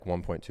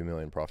1.2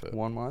 million profit.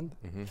 1 month?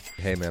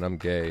 Hey man, I'm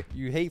gay.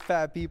 You hate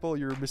fat people.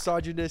 You're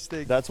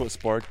misogynistic. That's what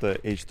sparked the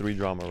H3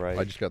 drama, right?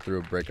 I just got through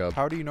a breakup.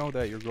 How do you know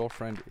that your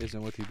girlfriend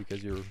isn't with you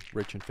because you're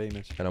rich and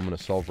famous? And I'm going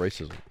to solve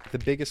racism. The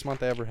biggest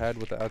month I ever had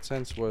with the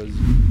AdSense was...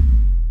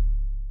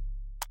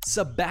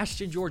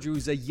 Sebastian Gheorghiu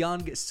is a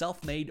young,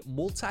 self-made,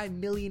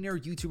 multi-millionaire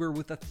YouTuber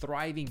with a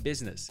thriving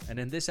business. And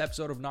in this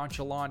episode of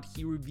Nonchalant,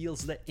 he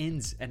reveals the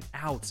ins and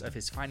outs of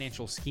his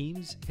financial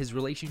schemes, his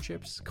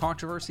relationships,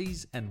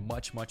 controversies, and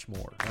much, much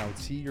more. And I would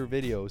see your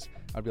videos.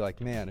 I'd be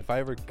like, man, if I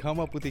ever come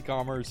up with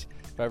e-commerce,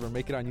 if I ever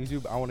make it on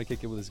YouTube, I want to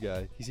kick it with this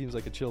guy. He seems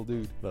like a chill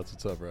dude. That's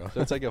what's up, bro.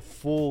 So it's like a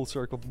full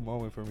circle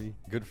moment for me.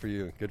 Good for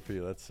you. Good for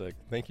you. That's sick.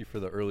 Thank you for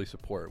the early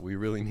support. We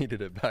really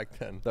needed it back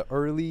then. The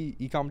early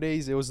e-com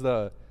days, it was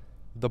the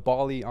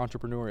Bali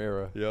entrepreneur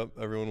era. Yep,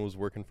 everyone was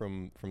working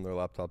from their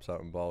laptops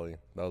out in Bali.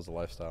 That was the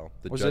lifestyle.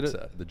 The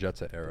jet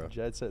set era.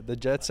 The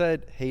jet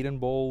set, Hayden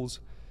Bowles,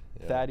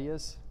 Yeah.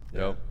 Thaddeus.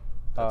 Yep.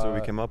 That's what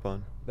we came up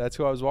on. That's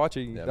who I was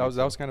watching. Yeah,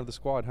 that was kind of the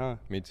squad, huh?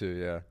 Me too,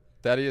 yeah.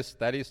 Thaddeus,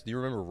 do you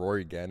remember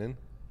Rory Gannon?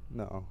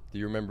 No. Do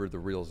you remember the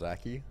real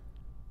Zaki?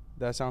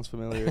 That sounds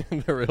familiar.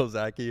 The real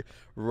Zaki,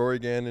 Rory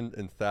Gannon,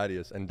 and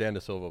Thaddeus, and Dan Da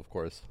Silva, of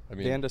course. I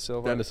mean, Dan Da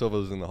Silva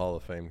was in the Hall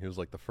of Fame. He was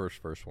like the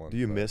first one. Do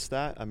you miss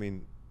that? I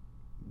mean,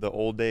 the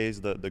old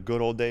days, the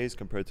good old days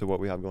compared to what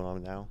we have going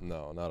on now?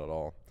 No, not at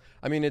all.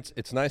 I mean,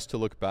 it's nice to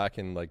look back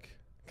and like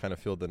kind of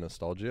feel the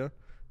nostalgia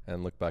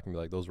and look back and be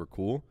like, those were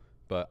cool.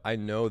 But I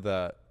know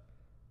that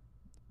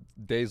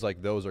days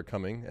like those are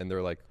coming, and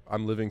they're like,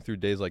 I'm living through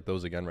days like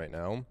those again right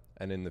now.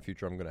 And in the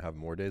future, I'm going to have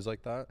more days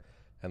like that.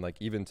 And like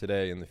even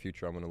today in the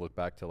future, I'm going to look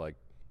back to like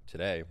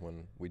today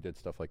when we did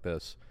stuff like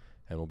this,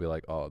 and we'll be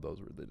like, oh, those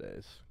were the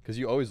days. Because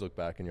you always look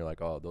back and you're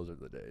like, oh, those are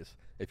the days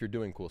if you're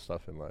doing cool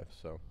stuff in life.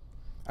 So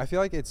I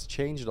feel like it's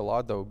changed a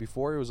lot, though.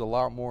 Before, it was a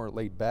lot more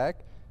laid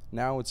back.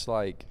 Now it's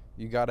like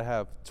you got to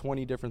have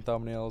 20 different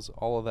thumbnails,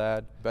 all of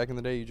that. Back in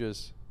the day, you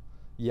just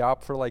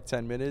yap for like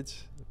 10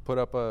 minutes, put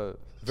up a...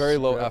 Very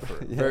low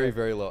effort. Yeah. Very,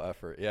 very low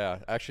effort. Yeah.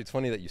 Actually, it's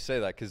funny that you say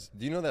that, because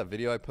do you know that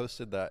video I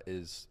posted that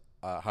is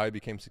how I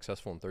became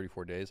successful in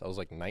 34 days? I was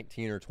like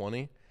 19 or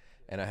 20,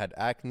 and I had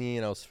acne,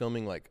 and I was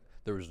filming like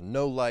there was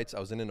no lights.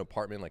 I was in an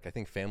apartment. Like I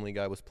think Family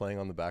Guy was playing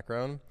on the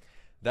background.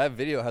 That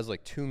video has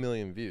like 2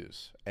 million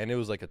views, and it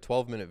was like a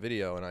 12-minute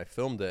video, and I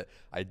filmed it.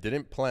 I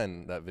didn't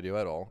plan that video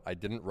at all. I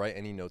didn't write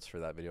any notes for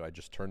that video. I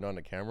just turned on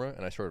the camera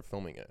and I started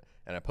filming it,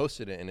 and I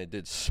posted it, and it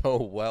did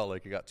so well.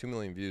 Like it got 2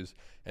 million views,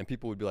 and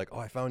people would be like, oh,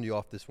 I found you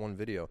off this one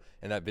video.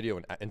 And that video,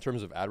 in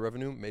terms of ad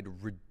revenue, made a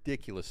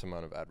ridiculous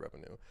amount of ad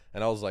revenue.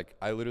 And I was like,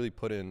 I literally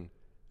put in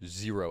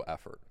zero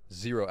effort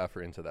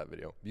into that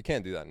video. You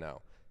can't do that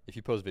now. If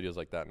you post videos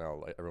like that now,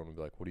 like everyone will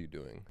be like, what are you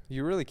doing?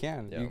 You really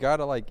can. Yeah. You got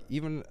to like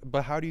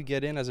but how do you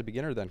get in as a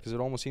beginner then? Because it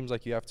almost seems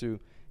like you have to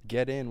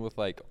get in with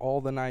like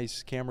all the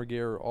nice camera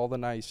gear, all the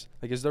nice,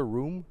 like is there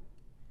room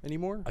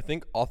anymore? I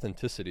think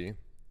authenticity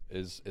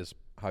is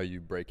how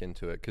you break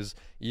into it. Because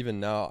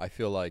even now, I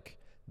feel like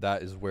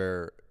that is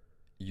where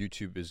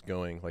YouTube is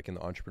going, like in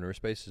the entrepreneur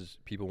space, is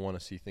people want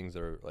to see things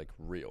that are like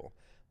real.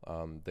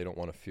 They don't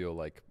want to feel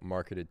like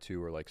marketed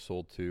to or like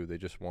sold to. They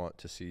just want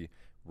to see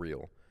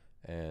real.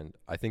 And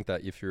I think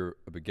that if you're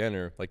a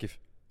beginner, like if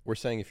we're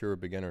saying if you're a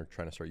beginner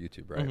trying to start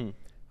YouTube, right?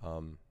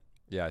 Mm-hmm.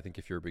 Yeah, I think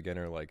if you're a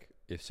beginner, like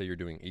if say you're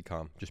doing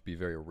e-com, just be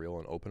very real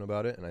and open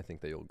about it, and I think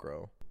that you'll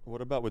grow.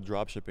 What about with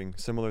dropshipping?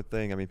 Similar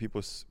thing. I mean,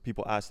 people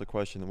ask the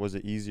question, was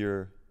it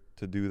easier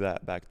to do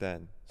that back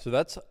then? So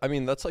that's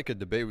like a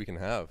debate we can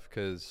have,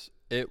 because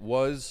there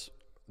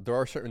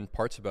are certain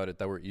parts about it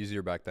that were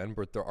easier back then,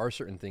 but there are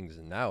certain things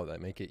now that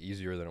make it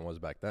easier than it was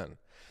back then.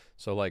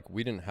 So like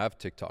we didn't have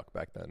TikTok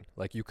back then.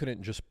 Like you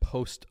couldn't just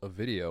post a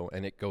video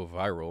and it go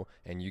viral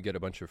and you get a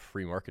bunch of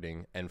free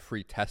marketing and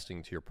free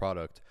testing to your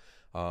product.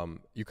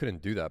 You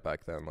couldn't do that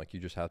back then. Like you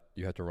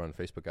had to run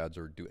Facebook ads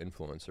or do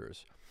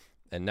influencers.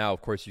 And now,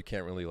 of course, you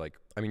can't really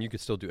you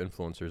could still do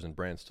influencers and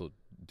brands still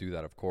do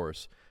that, of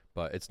course,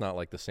 but it's not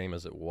like the same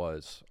as it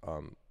was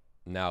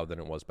now than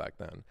it was back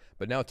then.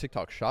 But now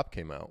TikTok Shop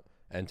came out,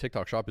 and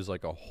TikTok Shop is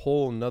like a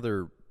whole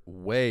nother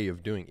way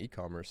of doing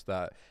e-commerce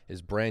that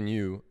is brand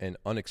new and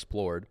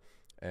unexplored,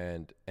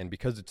 and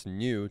because it's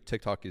new,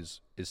 TikTok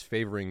is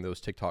favoring those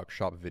TikTok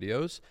Shop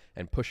videos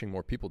and pushing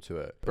more people to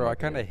it. Bro, I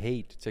kind of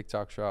hate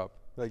TikTok Shop.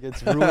 Like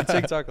it's ruined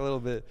TikTok a little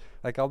bit.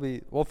 Like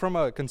from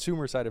a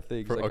consumer side of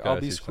things,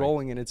 I'll be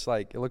scrolling and it's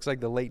like, it looks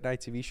like the late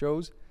night TV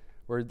shows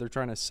where they're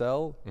trying to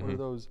sell, what are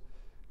those?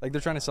 Like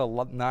they're trying to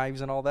sell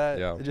knives and all that.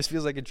 Yeah. It just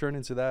feels like it turned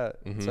into that.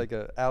 It's like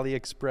a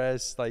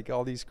AliExpress, like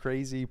all these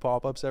crazy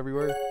pop-ups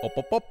everywhere.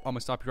 I'm gonna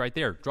stop you right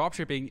there.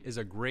 Dropshipping is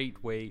a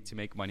great way to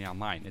make money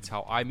online. It's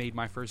how I made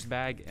my first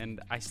bag,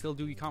 and I still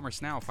do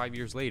e-commerce now 5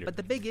 years later. But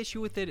the big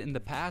issue with it in the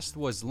past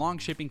was long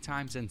shipping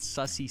times and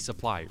sussy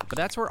suppliers. But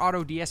that's where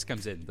AutoDS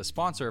comes in, the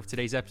sponsor of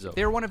today's episode.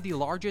 They're one of the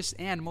largest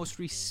and most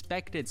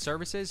respected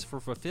services for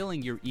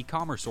fulfilling your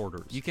e-commerce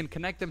orders. You can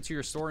connect them to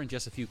your store in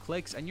just a few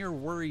clicks, and your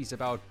worries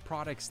about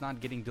products not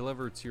getting getting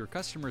delivered to your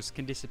customers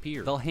can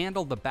disappear. They'll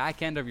handle the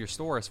back end of your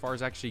store as far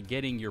as actually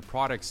getting your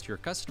products to your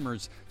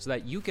customers so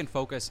that you can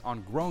focus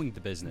on growing the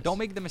business. Don't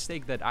make the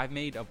mistake that I've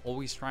made of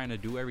always trying to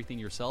do everything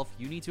yourself.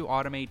 You need to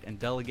automate and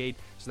delegate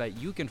so that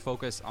you can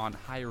focus on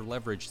higher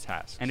leverage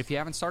tasks. And if you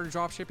haven't started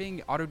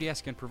dropshipping,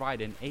 AutoDS can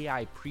provide an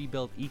AI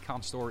pre-built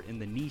e-com store in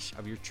the niche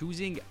of your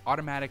choosing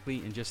automatically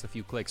in just a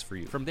few clicks for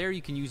you. From there,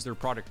 you can use their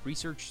product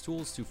research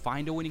tools to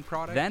find a winning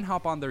product, then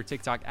hop on their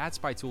TikTok ad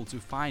spy tool to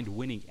find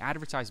winning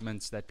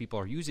advertisements that people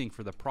are using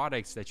for the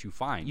products that you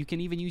find. You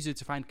can even use it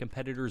to find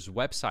competitors'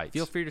 websites.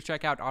 Feel free to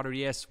check out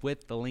AutoDS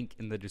with the link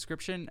in the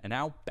description. And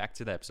now back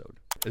to the episode.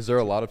 Is there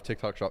a lot of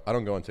TikTok shop? I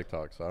don't go on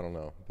TikTok, so I don't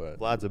know. But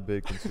Vlad's a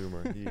big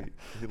consumer.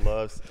 he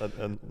loves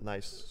a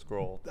nice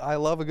scroll. I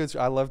love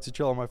to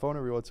chill on my phone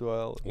every once in a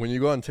while. When you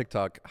go on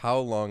TikTok, how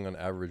long on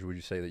average would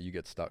you say that you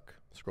get stuck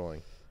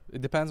scrolling?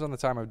 It depends on the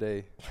time of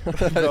day.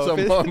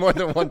 So more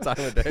than one time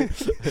a day.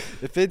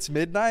 If it's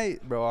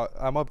midnight, bro,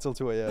 I'm up till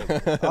 2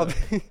 a.m.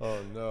 Oh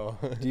no.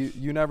 Do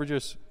you never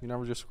just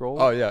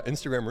scroll? Oh yeah,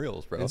 Instagram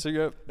Reels, bro.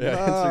 Instagram. Yeah,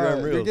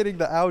 Instagram Reels. You're getting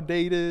the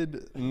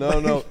outdated.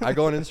 No. I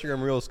go on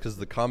Instagram Reels because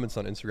the comments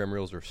on Instagram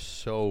Reels are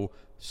so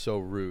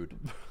rude.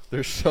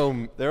 They're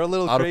a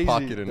little out crazy. of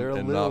pocket and, They're a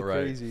and little not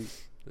right. crazy.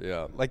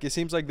 Yeah. Like it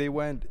seems like they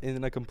went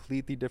in a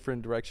completely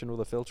different direction with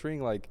the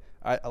filtering. Like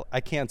I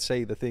can't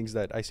say the things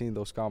that I see in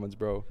those comments,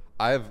 bro.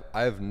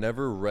 I've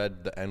never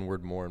read the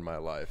N-word more in my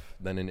life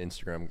than in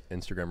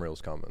Instagram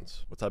Reels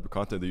comments. What type of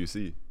content do you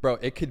see? Bro,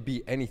 it could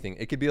be anything.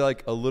 It could be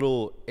like a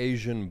little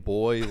Asian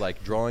boy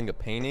like drawing a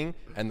painting,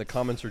 and the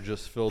comments are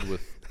just filled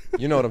with,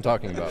 you know what I'm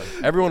talking about.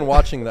 Everyone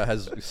watching that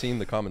has seen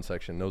the comment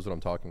section knows what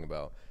I'm talking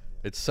about.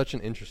 It's such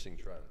an interesting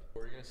trend.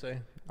 What were you gonna say?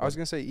 I was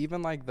gonna say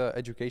even like the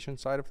education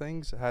side of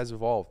things has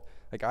evolved.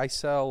 Like I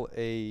sell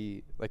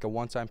a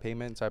one-time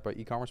payment type of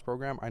e-commerce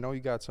program. I know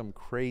you got some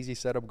crazy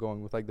setup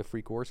going with like the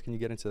free course. Can you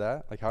get into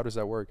that? Like how does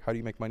that work? How do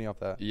you make money off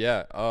that?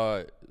 Yeah.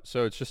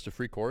 So it's just a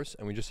free course,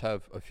 and we just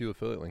have a few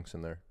affiliate links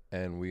in there,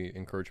 and we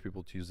encourage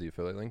people to use the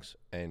affiliate links.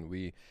 And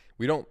we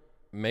don't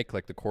make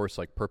like the course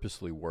like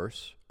purposely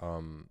worse.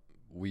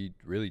 We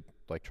really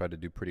like try to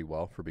do pretty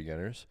well for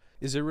beginners.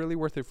 Is it really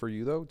worth it for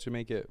you though to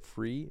make it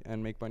free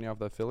and make money off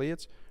the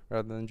affiliates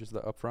rather than just the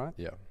upfront?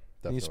 Yeah, definitely.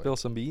 Can you spill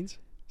some beans?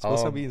 Spill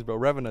some beans, bro.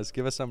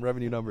 Give us some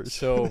revenue numbers.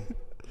 So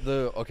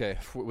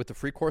with the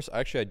free course,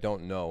 actually I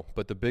don't know,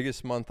 but the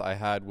biggest month I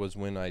had was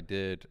when I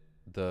did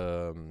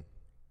the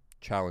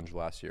challenge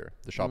last year,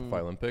 the Shopify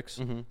Olympics.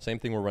 Mm-hmm. Same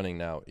thing we're running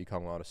now,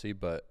 Ecom Odyssey,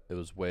 but it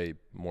was way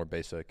more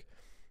basic,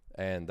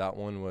 and that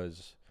one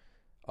was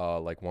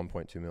like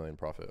 1.2 million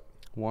profit.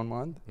 1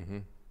 month? Mm-hmm.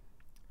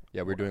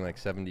 Yeah, we're doing like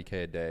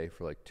 70K a day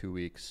for like 2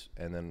 weeks,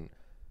 and then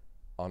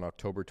on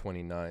October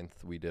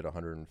 29th we did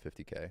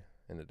 150K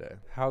in a day.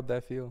 How'd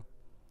that feel?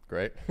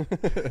 Great.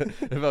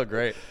 It felt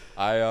great.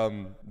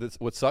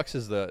 What sucks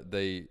is that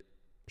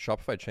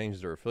Shopify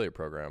changed their affiliate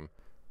program,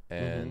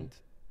 and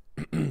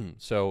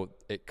so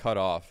it cut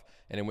off,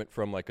 and it went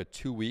from like a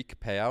 2-week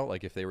payout,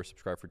 like if they were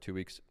subscribed for 2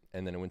 weeks,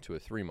 and then it went to a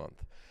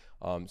 3-month.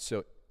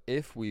 So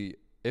if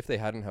they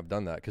hadn't have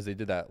done that, because they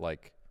did that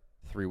like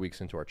 3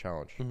 weeks into our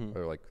challenge,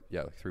 or like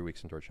 3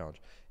 weeks into our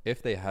challenge.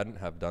 If they hadn't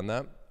have done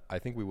that, I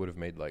think we would have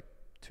made like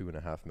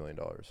 $2.5 million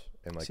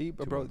in like. See,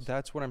 but bro, months.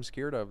 That's what I'm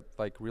scared of.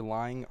 Like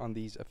relying on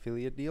these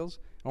affiliate deals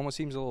almost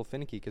seems a little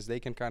finicky because they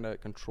can kind of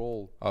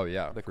control. Oh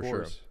yeah, the for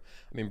course. Sure.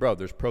 I mean, bro,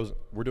 there's pros.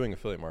 We're doing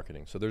affiliate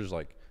marketing, so there's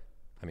like,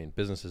 I mean,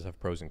 businesses have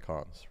pros and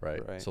cons,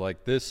 right? So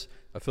like this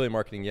affiliate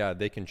marketing, yeah,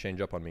 they can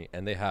change up on me,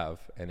 and they have,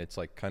 and it's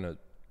like kind of.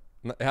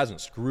 It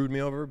hasn't screwed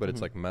me over, but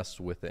it's like messed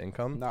with the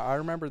income. No, I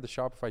remember the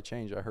Shopify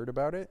change. I heard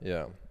about it.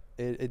 Yeah.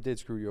 It did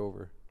screw you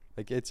over.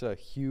 Like it's a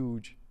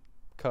huge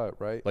cut,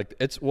 right? Like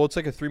it's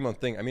like a 3-month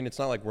thing. I mean, it's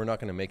not like we're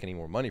not going to make any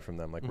more money from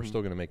them. Like we're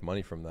still going to make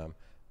money from them,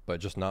 but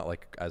just not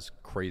like as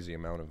crazy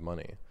amount of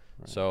money.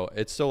 Right. So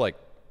it's still like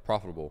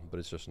profitable, but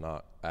it's just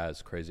not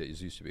as crazy as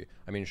it used to be.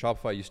 I mean,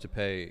 Shopify used to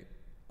pay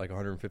like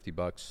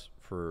 $150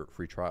 for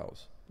free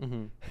trials.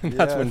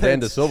 That's when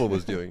Dan DeSilva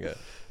was doing it.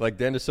 Like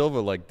Dan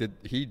DeSilva, like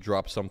he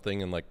dropped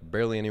something and like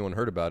barely anyone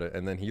heard about it,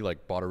 and then he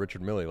like bought a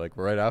Richard Mille like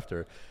right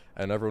after,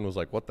 and everyone was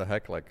like, "What the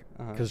heck?" Like,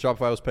 because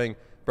Shopify was paying,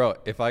 bro.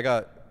 If I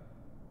got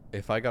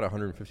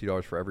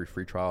 $150 for every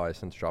free trial I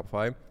sent to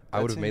Shopify, I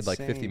would have made like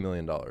 $50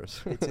 million.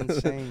 It's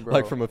insane, bro.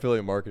 Like from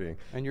affiliate marketing.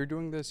 And you're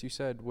doing this, you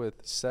said,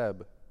 with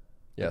Sebb.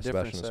 Yeah,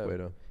 Sebastian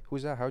Gheorghiu.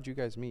 Who's that? How'd you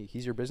guys meet?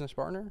 He's your business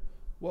partner?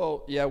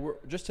 Well, yeah,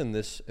 we're just in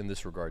this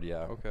regard,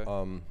 yeah.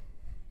 Okay.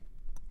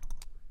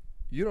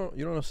 You don't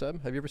know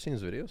Sebb? Have you ever seen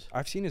his videos?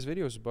 I've seen his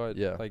videos, but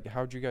like,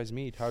 how'd you guys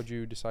meet? How'd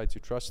you decide to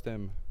trust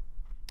him?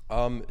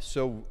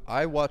 So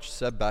I watched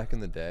Sebb back in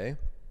the day,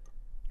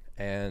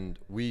 and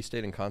we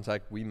stayed in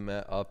contact. We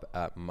met up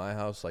at my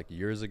house like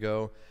years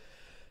ago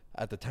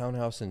at the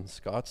townhouse in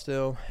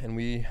Scottsdale, and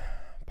we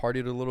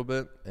partied a little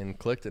bit and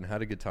clicked and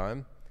had a good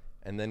time.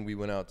 And then we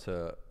went out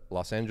to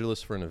Los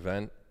Angeles for an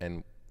event,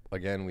 and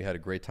again, we had a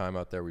great time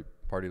out there. We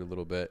partied a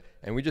little bit,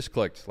 and we just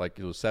clicked. Like,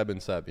 it was Sebb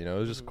and Sebb, you know? It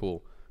was just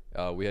cool.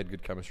 We had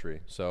good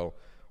chemistry. So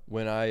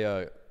when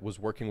I was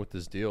working with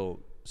this deal,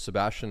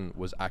 Sebastian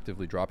was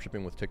actively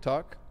dropshipping with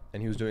TikTok,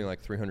 and he was doing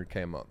like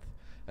 300K a month.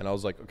 And I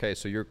was like, okay,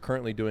 so you're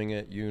currently doing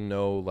it. You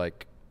know,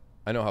 like,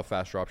 I know how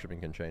fast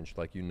dropshipping can change.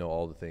 Like, you know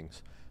all the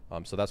things.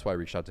 So that's why I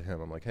reached out to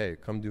him. I'm like, hey,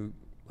 come do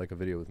like a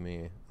video with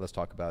me. Let's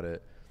talk about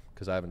it,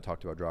 because I haven't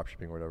talked about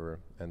dropshipping or whatever.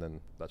 And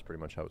then that's pretty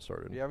much how it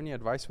started. Do you have any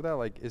advice for that?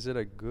 Like, is it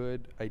a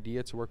good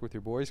idea to work with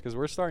your boys? Because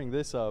we're starting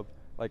this up.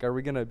 Like, are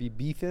we gonna be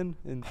beefing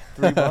in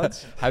 3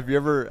 months? Have you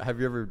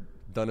ever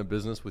done a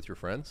business with your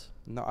friends?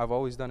 No, I've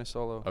always done it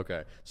solo.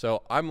 Okay,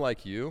 so I'm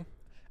like you,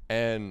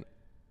 and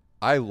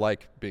I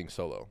like being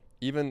solo.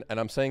 Even, and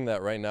I'm saying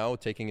that right now,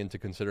 taking into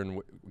considering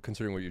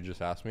what you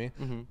just asked me,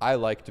 I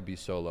like to be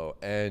solo.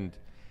 And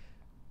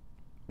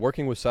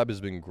working with Sebb has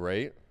been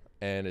great,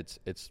 and it's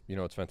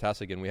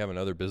fantastic. And we have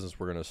another business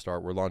we're going to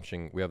start. We're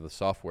launching. We have the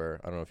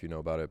software. I don't know if you know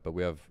about it, but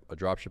we have a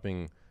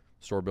dropshipping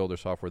store builder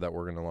software that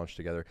we're going to launch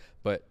together.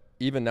 But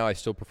even now, I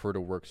still prefer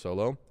to work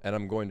solo, and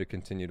I'm going to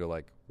continue to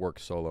like work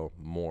solo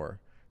more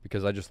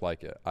because I just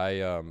like it. I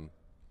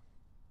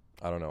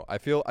don't know. I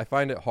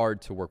find it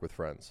hard to work with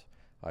friends.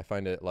 I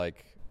find it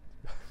like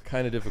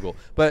kind of difficult.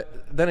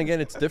 But then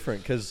again, it's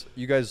different because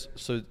you guys,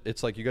 so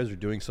it's like you guys are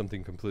doing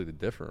something completely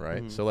different,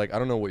 right? So like, I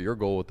don't know what your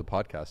goal with the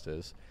podcast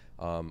is.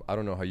 I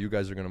don't know how you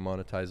guys are going to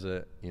monetize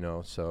it,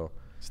 so.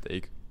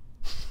 Steak.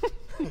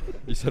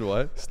 You said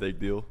what? Steak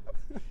deal.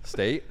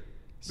 Steak?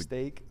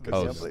 Steak.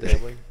 Oh,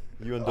 Gambling.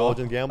 You indulge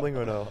in gambling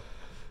or no?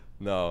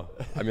 No.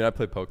 I mean, I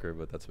play poker,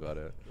 but that's about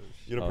it.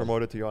 You don't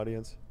promote it to your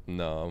audience?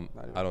 No,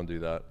 I don't do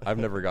that. I've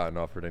never gotten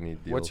offered any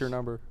deals. What's your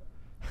number?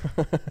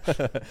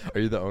 Are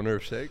you the owner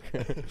of Steak?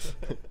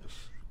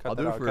 Cut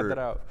that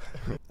out.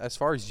 As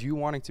far as you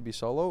wanting to be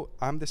solo,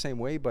 I'm the same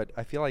way, but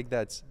I feel like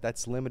that's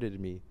limited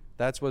me.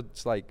 That's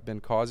what's like been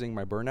causing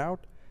my burnout.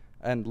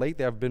 And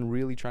lately I've been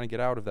really trying to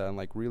get out of that and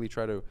like really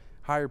try to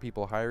hire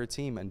people, hire a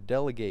team, and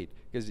delegate,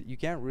 because you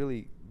can't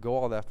really go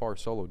all that far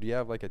solo. Do you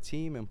have like a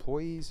team,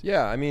 employees?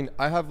 Yeah, I mean,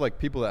 I have like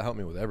people that help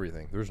me with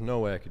everything. There's no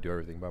way I could do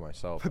everything by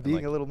myself. But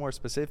being a little more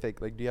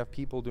specific, like, do you have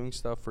people doing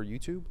stuff for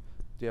YouTube?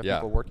 Do you have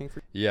people working for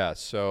you? Yeah,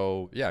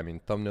 so I mean,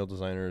 thumbnail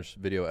designers,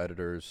 video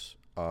editors,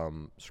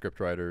 script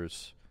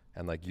writers,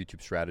 and like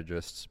YouTube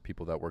strategists,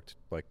 people that work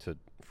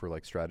for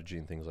like strategy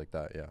and things like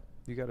that. Yeah.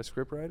 You got a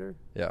script writer?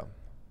 Yeah.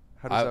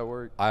 How does that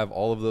work? I have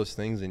all of those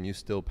things, and you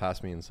still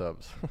pass me in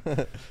subs,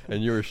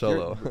 and you were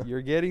solo.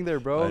 You're getting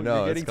there, bro. I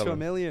know, you're getting to 1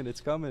 million.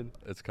 It's coming.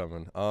 It's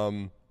coming.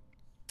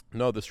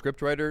 No, the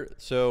script writer.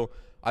 So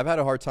I've had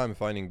a hard time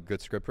finding good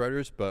script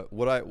writers, but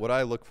what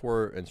I look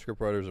for in script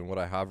writers and what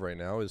I have right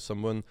now is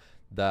someone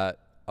that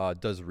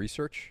does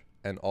research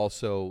and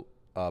also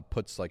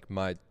puts like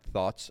my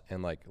thoughts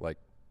and like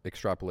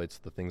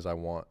extrapolates the things I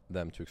want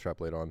them to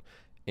extrapolate on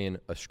in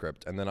a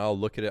script, and then I'll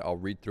look at it, I'll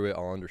read through it,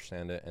 I'll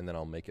understand it, and then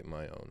I'll make it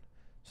my own.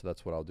 So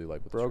that's what I'll do.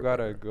 Like with bro, got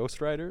a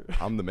ghostwriter?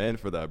 I'm the man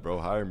for that, bro.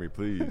 Hire me,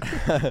 please.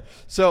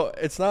 So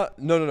it's not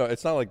no,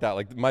 it's not like that.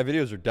 Like, my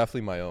videos are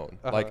definitely my own.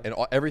 Like, and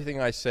everything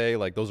I say,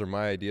 like, those are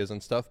my ideas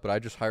and stuff. But I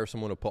just hire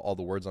someone to put all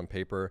the words on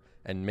paper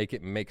and make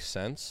it make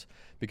sense.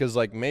 Because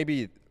like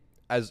maybe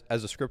as a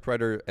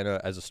scriptwriter and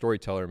as a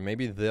storyteller,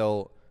 maybe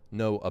they'll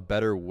know a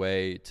better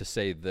way to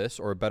say this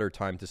or a better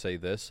time to say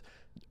this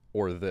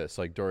or this,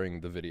 like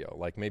during the video.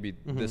 Like maybe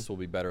this will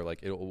be better. Like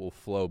it will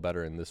flow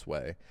better in this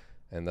way.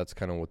 And that's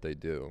kind of what they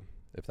do,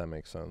 if that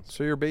makes sense.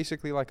 So you're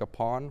basically like a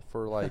pawn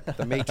for like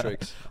the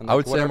Matrix. And like I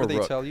would say I'm a whatever they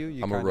rook. tell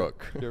you, I'm a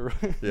rook.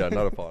 Yeah,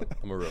 not a pawn.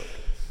 I'm a rook.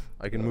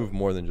 I can move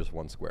more than just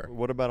one square.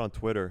 What about on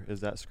Twitter?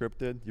 Is that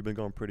scripted? You've been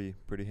going pretty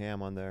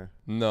ham on there.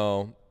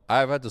 No,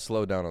 I've had to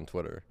slow down on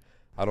Twitter.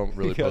 I don't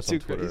really post on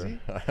Twitter. Crazy?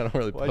 I don't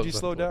really post on Twitter. Why'd you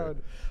slow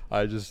down?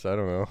 I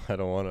don't know. I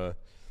don't want to.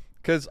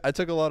 Because I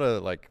took a lot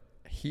of like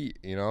heat,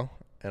 and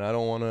I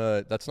don't want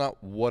to. That's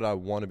not what I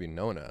want to be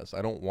known as.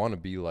 I don't want to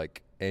be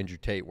like Andrew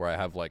Tate, where I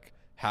have like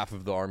half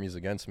of the armies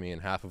against me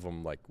and half of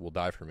them like will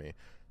die for me.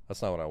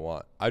 That's not what I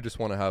want. I just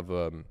want to have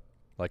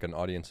like an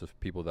audience of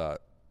people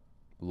that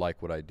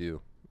like what I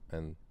do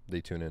and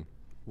they tune in.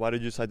 Why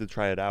did you decide to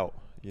try it out?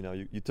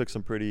 You took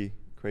some pretty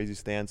crazy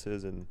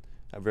stances and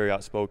are very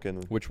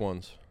outspoken. Which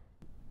ones?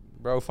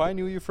 Bro, if I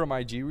knew you from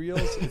IG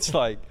Reels, it's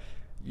like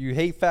you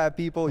hate fat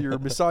people, you're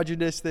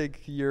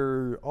misogynistic,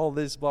 you're all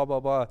this, blah, blah,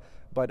 blah.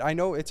 But I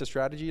know it's a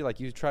strategy. Like,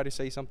 you try to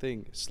say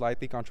something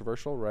slightly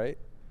controversial, right?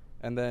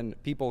 And then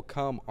people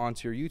come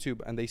onto your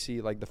YouTube and they see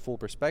like the full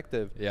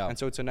perspective. Yeah. And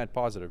so it's a net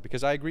positive,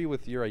 because I agree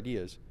with your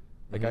ideas.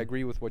 Like, I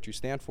agree with what you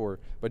stand for.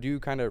 But do you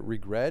kind of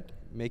regret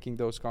making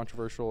those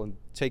controversial and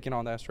taking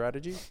on that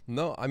strategy?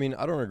 No, I mean,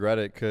 I don't regret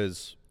it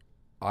because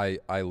I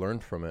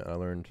learned from it.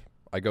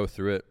 I go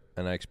through it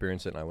and I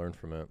experience it and I learned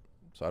from it.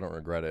 So I don't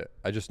regret it.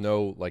 I just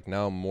know, like,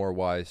 now I'm more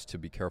wise to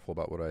be careful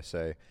about what I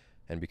say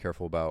and be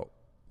careful about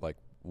like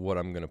what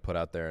I'm going to put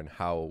out there and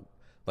how,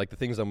 like, the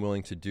things I'm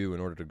willing to do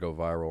in order to go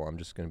viral. I'm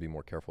just going to be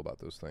more careful about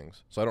those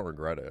things. So I don't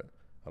regret it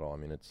at all. I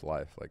mean, it's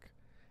life. Like,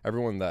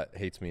 everyone that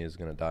hates me is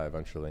going to die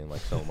eventually, and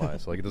like, so am I.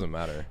 So like, it doesn't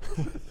matter,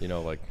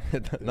 like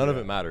none of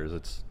it matters.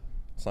 It's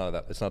not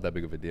that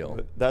big of a deal.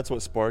 But that's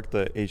what sparked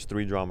the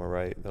H3 drama,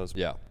 right?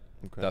 Yeah.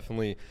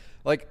 Definitely.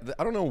 Like,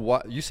 I don't know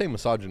why you say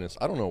misogynist.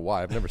 I don't know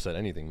why. I've never said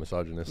anything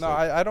misogynistic. No,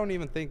 I don't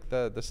even think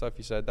the stuff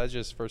you said. That's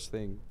just first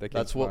thing that came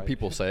That's to what mind.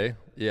 people say.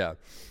 Yeah.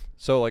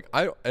 So like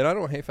I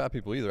don't hate fat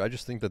people either. I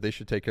just think that they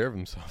should take care of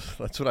themselves.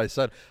 That's what I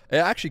said. It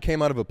actually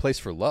came out of a place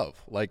for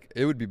love. Like,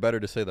 it would be better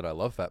to say that I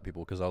love fat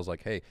people, because I was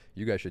like, hey,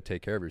 you guys should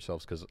take care of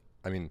yourselves, because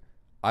I mean,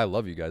 I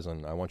love you guys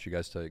and I want you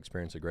guys to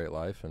experience a great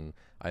life, and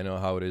I know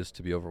how it is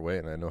to be overweight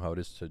and I know how it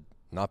is to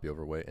not be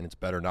overweight, and it's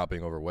better not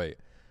being overweight,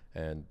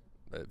 and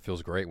it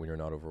feels great when you're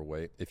not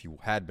overweight if you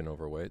had been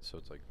overweight. So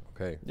it's like,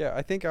 okay. Yeah,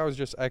 I think I was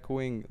just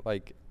echoing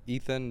like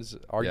Ethan's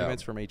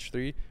arguments from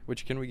H3,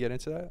 which, can we get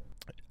into that?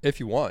 If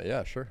you want,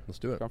 yeah, sure. Let's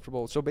do it.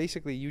 Comfortable. So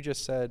basically, you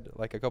just said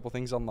like a couple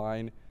things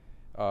online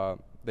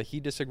that he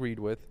disagreed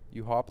with.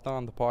 You hopped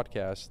on the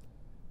podcast,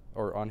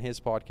 or on his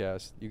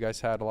podcast. You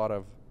guys had a lot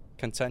of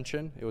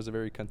contention. It was a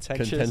very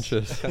contentious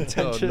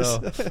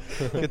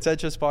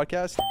contentious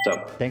podcast.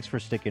 So, thanks for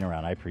sticking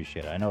around. I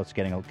appreciate it. I know it's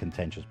getting a little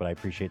contentious, but I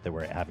appreciate that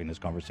we're having this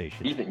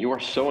conversation. Ethan, you are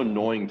so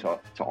annoying to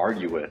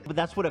argue with. But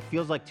that's what it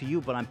feels like to you,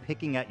 but I'm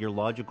picking at your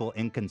logical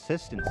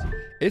inconsistency.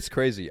 It's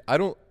crazy. I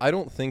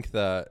don't think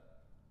that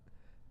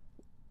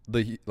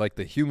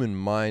the human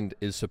mind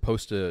is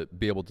supposed to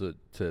be able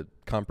to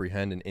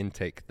comprehend and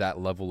intake that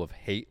level of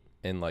hate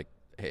and like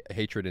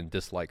hatred and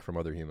dislike from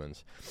other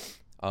humans.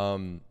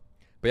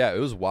 But yeah, it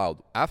was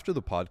wild. After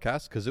the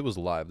podcast, because it was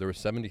live, there were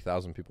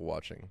 70,000 people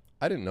watching.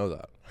 I didn't know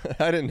that.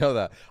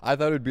 I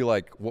thought it would be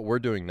like what we're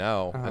doing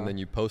now, and then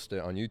you post it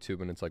on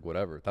YouTube, and it's like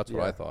whatever. That's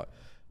what I thought.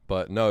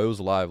 But no, it was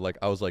live. Like,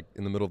 I was like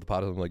in the middle of the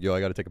podcast, I'm like, yo, I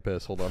got to take a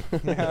piss. Hold on.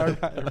 Yeah,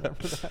 I remember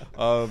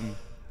that.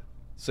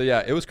 So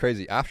yeah, it was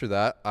crazy. After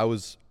that,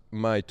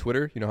 my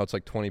Twitter, you know how it's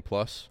like 20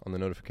 plus on the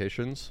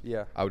notifications?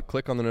 Yeah. I would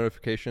click on the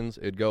notifications,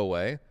 it'd go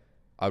away.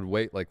 I would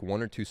wait like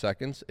 1 or 2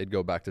 seconds, it'd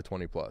go back to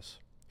 20 plus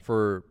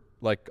for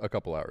like a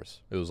couple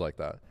hours. It was like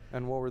that.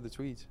 And what were the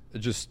tweets?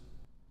 Just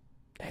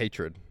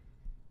hatred.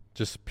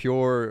 Just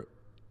pure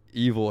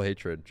evil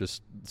hatred.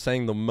 Just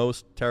saying the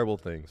most terrible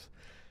things.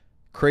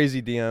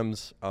 Crazy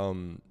DMs,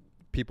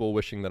 people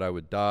wishing that I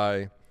would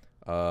die,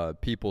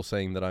 people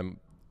saying that I'm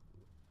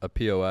a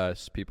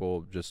POS,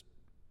 people just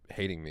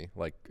hating me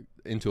like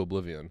into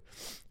oblivion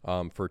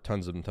for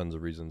tons and tons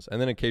of reasons. And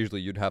then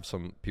occasionally you'd have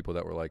some people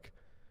that were like,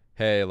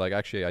 hey, like,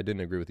 actually I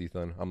didn't agree with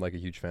Ethan, I'm like a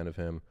huge fan of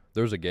him.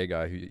 There was a gay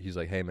guy he's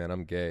like, hey man,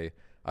 I'm gay,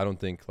 I don't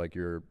think like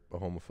you're a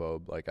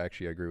homophobe, like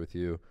actually I agree with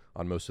you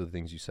on most of the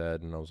things you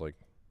said. And I was like,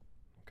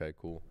 okay,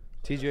 cool.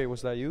 TJ,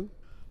 was that you?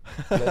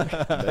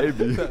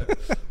 Maybe.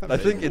 I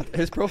think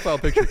his profile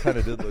picture kind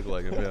of did look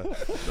like him. Yeah.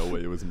 No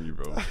way, it was me,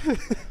 bro. It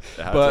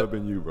had to have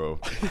been you, bro.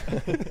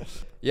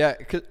 Yeah,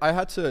 cause I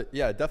had to.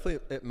 Yeah,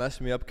 definitely, it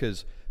messed me up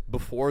because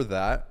before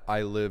that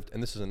I lived,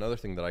 and this is another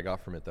thing that I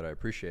got from it that I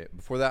appreciate.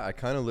 Before that, I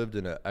kind of lived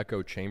in an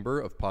echo chamber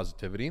of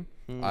positivity.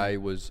 I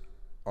was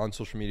on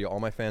social media.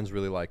 All my fans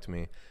really liked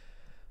me.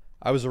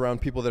 I was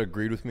around people that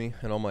agreed with me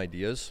and all my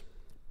ideas,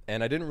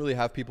 and I didn't really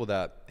have people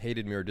that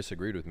hated me or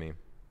disagreed with me.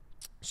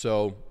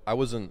 So I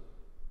wasn't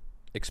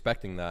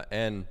expecting that.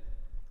 And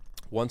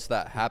once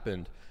that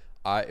happened,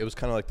 it was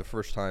kind of like the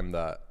first time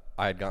that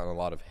I had gotten a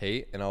lot of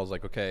hate. And I was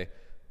like, okay,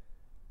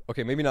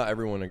 maybe not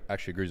everyone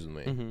actually agrees with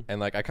me. And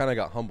like, I kind of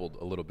got humbled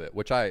a little bit,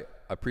 which I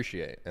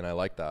appreciate. And I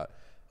like that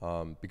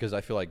because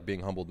I feel like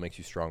being humbled makes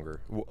you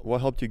stronger.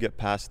 What helped you get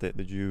past it?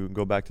 Did you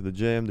go back to the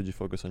gym? Did you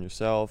focus on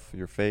yourself,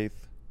 your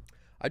faith?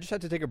 I just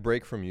had to take a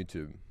break from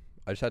YouTube.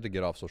 I just had to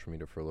get off social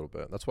media for a little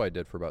bit. That's what I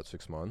did for about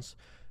 6 months.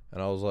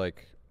 And I was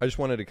like, I just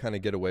wanted to kind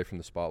of get away from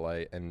the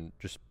spotlight and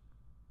just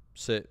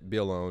sit, be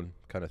alone,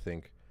 kind of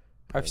think.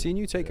 I've seen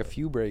you take a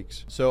few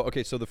breaks. So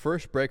the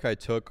first break I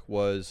took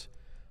was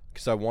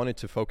because I wanted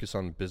to focus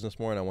on business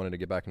more and I wanted to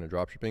get back into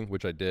dropshipping,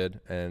 which I did.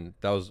 And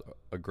that was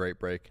a great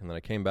break. And then I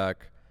came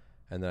back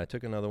and then I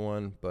took another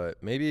one.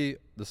 But maybe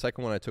the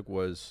second one I took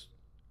was,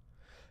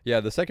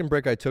 the second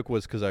break I took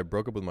was because I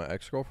broke up with my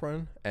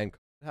ex-girlfriend and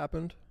it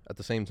happened at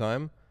the same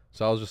time.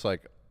 So I was just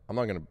like, I'm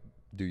not going to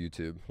do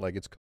YouTube. Like,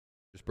 it's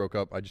just broke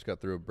up. I just got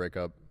through a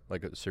breakup,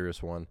 like a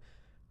serious one.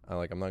 I'm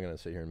not going to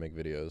sit here and make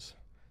videos.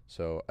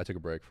 So I took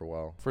a break for a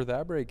while. For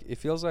that break, it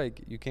feels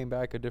like you came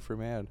back a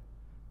different man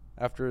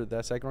after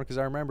that second one. Because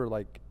I remember,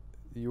 like,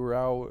 you were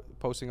out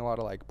posting a lot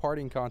of, like,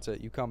 partying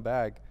content. You come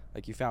back,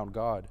 like, you found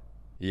God.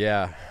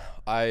 Yeah.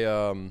 I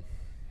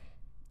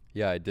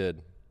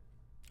did.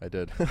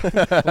 Do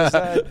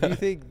you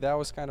think that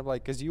was kind of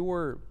like, because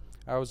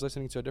I was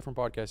listening to a different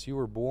podcast, you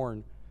were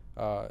born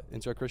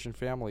into a Christian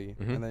family.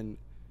 And then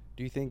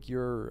do you think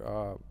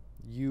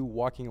you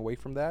walking away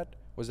from that,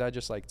 was that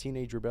just like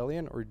teenage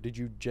rebellion, or did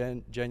you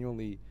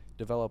genuinely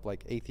develop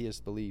like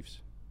atheist beliefs?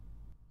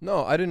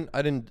 No, I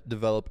didn't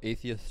develop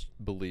atheist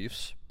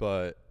beliefs,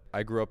 but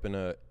I grew up in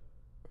a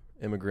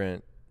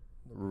immigrant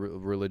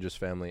religious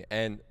family.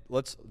 And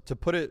to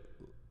put it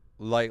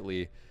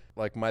lightly,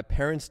 like, my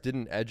parents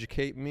didn't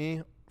educate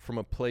me from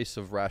a place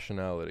of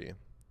rationality.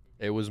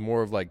 It was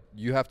more of like,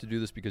 you have to do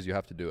this because you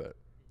have to do it.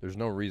 There's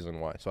no reason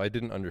why. So I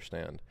didn't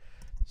understand.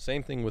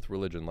 Same thing with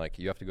religion. Like,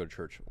 you have to go to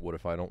church. What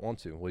if I don't want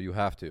to? Well, you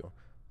have to.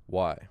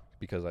 Why?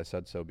 because I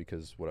said so,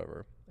 because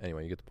whatever.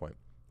 Anyway, you get the point.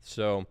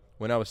 So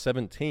when I was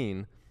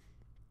 17,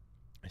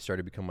 I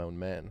started to become my own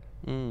man,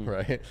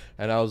 right?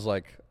 And I was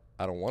like,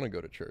 I don't want to go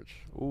to church.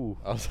 Ooh.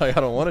 I was like, I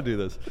don't want to do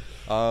this.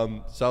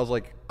 So I was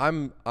like,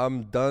 I'm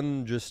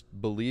done just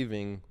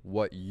believing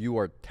what you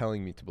are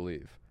telling me to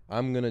believe.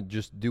 I'm going to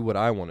just do what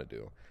I want to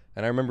do.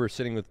 And I remember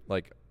sitting with,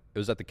 like, it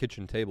was at the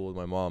kitchen table with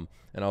my mom,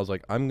 and I was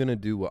like, I'm going to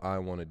do what I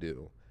want to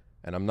do.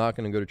 And I'm not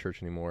going to go to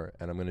church anymore,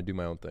 and I'm going to do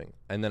my own thing.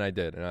 And then I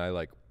did. And I,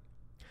 like,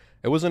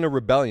 it wasn't a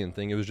rebellion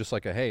thing. It was just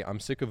like hey, I'm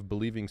sick of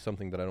believing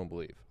something that I don't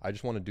believe. I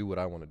just want to do what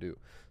I want to do.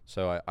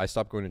 So I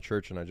stopped going to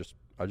church, and I just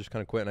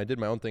kind of quit, and I did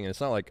my own thing. And it's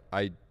not like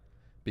I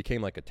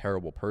became like a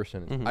terrible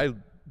person. Mm-hmm. I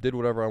did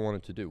whatever I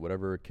wanted to do,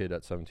 whatever a kid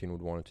at 17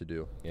 would want it to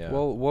do. Yeah.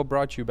 Well, what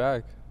brought you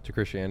back to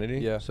Christianity?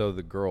 Yeah. So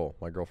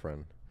my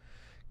girlfriend,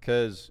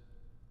 because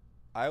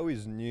I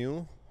always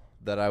knew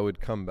that I would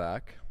come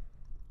back,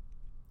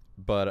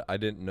 but I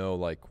didn't know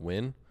like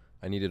when.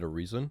 I needed a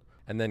reason,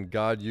 and then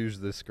God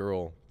used this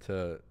girl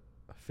to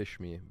fish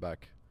me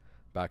back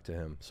to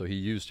Him. So He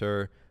used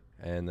her,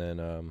 and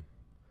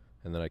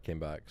then I came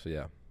back. So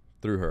yeah,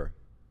 through her.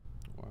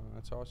 Wow,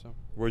 that's awesome.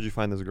 Where'd you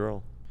find this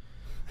girl?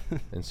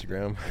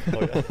 Instagram.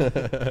 Oh,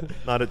 yeah.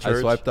 Not at church.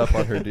 I swiped up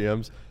on her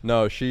DMs.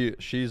 No,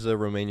 she's a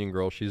Romanian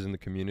girl. She's in the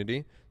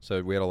community,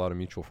 so we had a lot of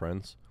mutual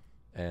friends,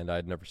 and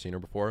I'd never seen her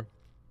before.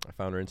 I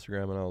found her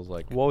Instagram, and I was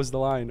like, what was the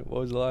line?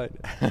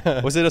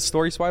 Was it a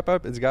story swipe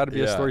up? It's got to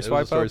be a story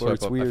swipe up, or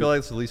it's weird? I feel like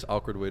it's the least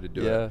awkward way to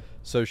do it.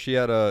 So she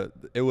had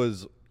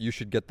you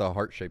should get the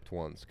heart-shaped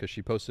ones, because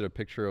she posted a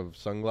picture of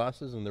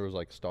sunglasses, and there was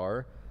like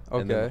star,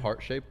 and then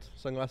heart-shaped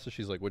sunglasses.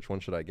 She's like, which one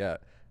should I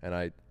get? And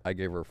I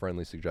gave her a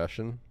friendly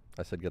suggestion.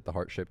 I said, get the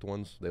heart-shaped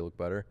ones. They look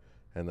better.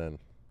 And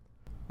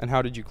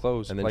how did you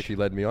close? And then she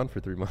led me on for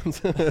 3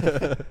 months.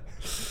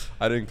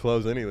 I didn't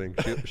close anything.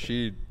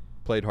 She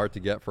played hard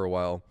to get for a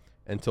while,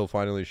 until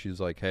finally she's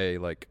like, hey,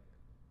 like,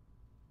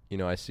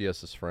 I see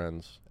us as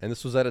friends. And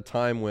this was at a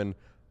time when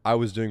I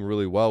was doing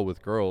really well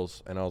with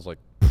girls, and I was like,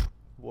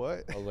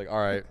 what? I was like, all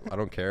right, I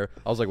don't care.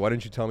 I was like, why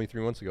didn't you tell me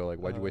 3 months ago? Like,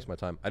 why'd you waste my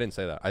time? I didn't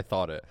say that. I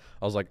thought it.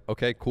 I was like,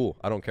 okay, cool.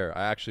 I don't care.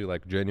 I actually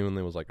like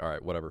genuinely was like, all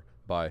right, whatever.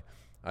 Bye.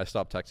 I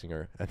stopped texting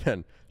her, and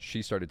then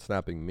she started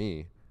snapping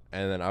me,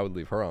 and then I would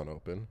leave her on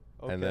open.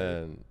 Okay. And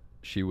then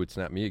she would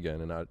snap me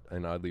again,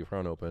 and I'd leave her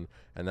on open.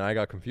 And then I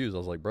got confused. I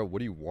was like, bro, what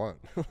do you want?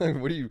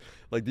 Like, what do you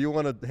like? Do you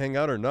want to hang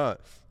out or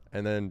not?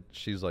 And then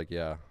she's like,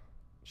 yeah.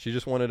 She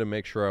just wanted to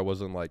make sure I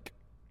wasn't like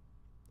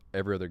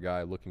every other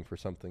guy looking for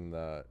something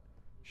that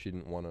she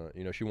didn't want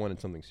to. She wanted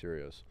something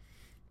serious.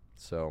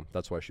 So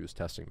that's why she was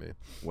testing me.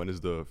 When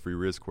is the free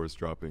Riz course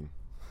dropping?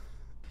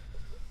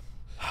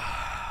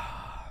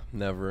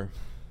 Never.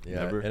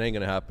 Yeah, Never? It ain't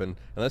gonna happen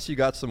unless you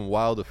got some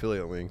wild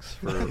affiliate links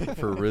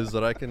for Riz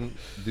that I can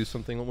do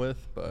something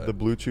with. But the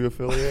Blue Chew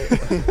affiliate.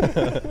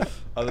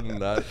 Other than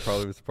that,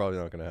 it's probably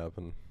not gonna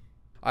happen.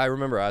 I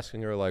remember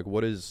asking her like,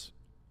 what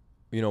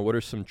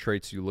are some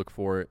traits you look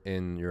for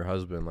in your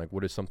husband? Like,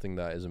 what is something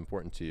that is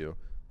important to you,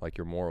 like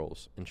your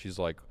morals? And she's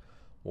like,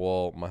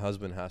 well, my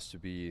husband has to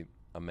be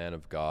a man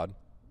of God,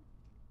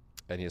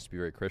 and he has to be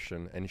very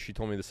Christian. And she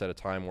told me this at a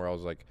time where I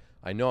was like,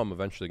 I know I'm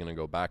eventually gonna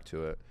go back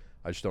to it.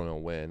 I just don't know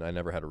when. I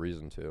never had a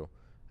reason to.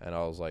 And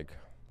I was like,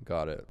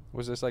 got it.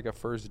 Was this like a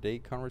first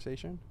date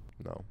conversation?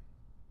 No.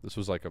 This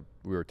was like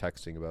we were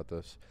texting about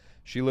this.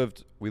 She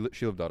lived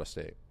out of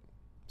state.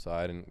 So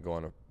I didn't go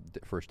on a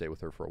first date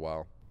with her for a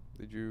while.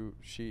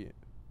 She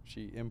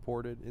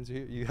imported into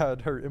here? You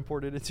had her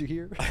imported into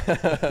here?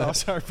 No,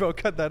 sorry, bro.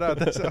 Cut that out.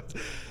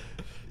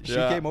 She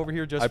came over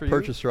here just for you? I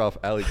purchased her off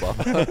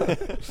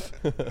Alibaba.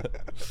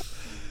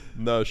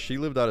 No, she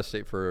lived out of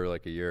state for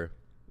like a year.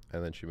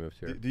 And then she moved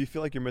here. Do you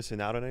feel like you're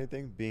missing out on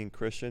anything? Being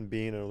Christian,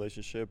 being in a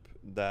relationship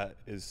that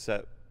is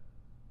set,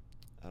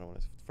 I don't want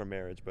to, for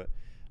marriage, but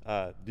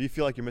do you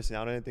feel like you're missing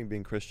out on anything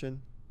being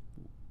Christian?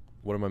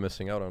 What am I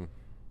missing out on?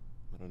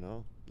 I don't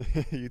know.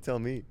 You tell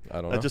me. I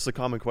don't know. That's just a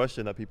common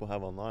question that people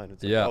have online.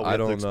 It's like, I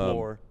don't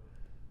explore.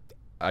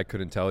 I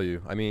couldn't tell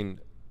you. I mean,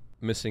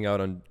 missing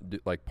out on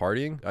like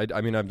partying.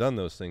 I mean, I've done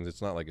those things.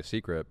 It's not like a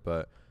secret,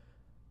 but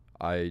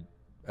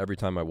every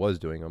time I was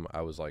doing them,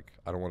 I was like,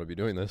 I don't want to be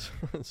doing this.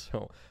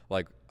 So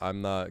like,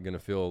 I'm not going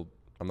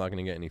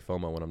to get any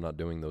FOMO when I'm not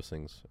doing those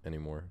things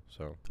anymore.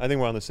 So I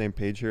think we're on the same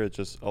page here. It's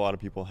just a lot of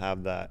people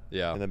have that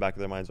in the back of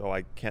their minds. Oh,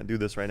 I can't do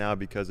this right now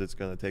because it's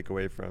going to take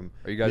away from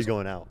me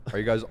going out. Are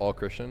you guys all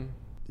Christian?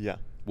 Yeah.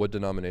 What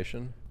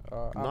denomination?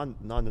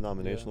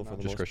 Non-denominational for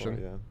the most Christian?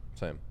 part, yeah.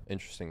 Same.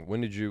 Interesting.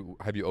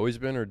 Have you always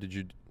been, or did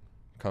you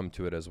come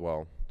to it as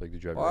well? Like,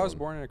 did you have I was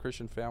born in a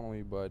Christian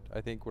family, but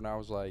I think when I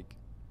was like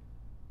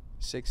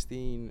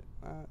 16,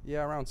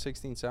 around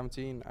 16,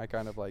 17, I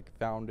kind of like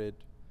found it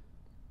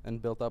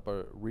and built up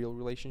a real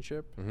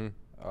relationship,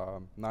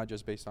 not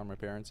just based on my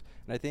parents.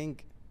 And I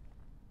think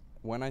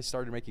when I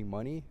started making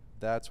money,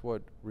 that's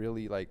what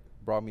really like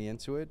brought me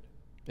into it.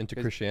 Into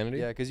Christianity?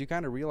 Yeah, because you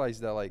kind of realize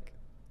that like,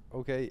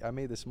 okay, I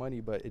made this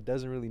money, but it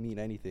doesn't really mean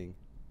anything.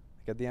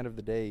 Like at the end of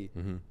the day,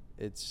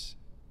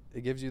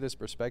 it gives you this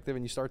perspective,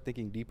 and you start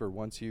thinking deeper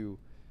once you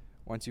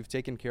once you've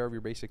taken care of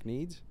your basic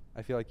needs,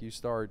 I feel like you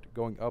start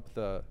going up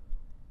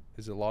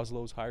is it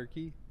Maslow's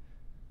hierarchy?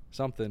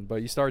 Something.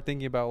 But you start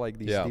thinking about like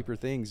these deeper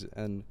things.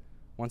 And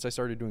once I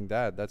started doing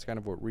that, that's kind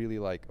of what really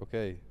like,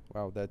 okay,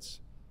 wow, this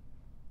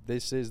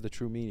is the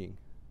true meaning.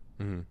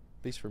 Mm-hmm.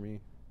 At least for me.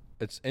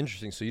 It's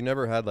interesting. So you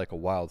never had like a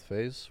wild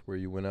phase where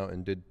you went out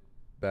and did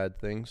bad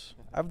things?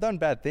 I've done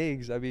bad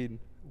things. I mean,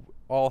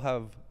 all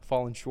have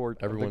fallen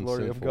short of the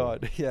glory of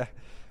God. Yeah.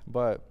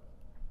 But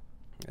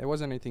it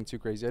wasn't anything too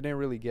crazy. I didn't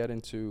really get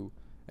into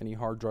any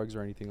hard drugs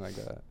or anything like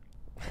that.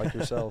 Like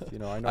yourself, you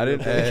know. I know. I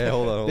didn't. Hey,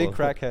 hold on. Big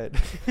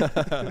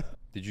crackhead.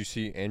 Did you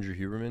see Andrew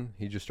Huberman?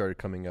 He just started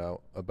coming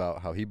out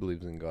about how he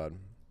believes in God.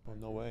 Oh,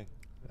 no way.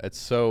 That's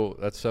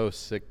so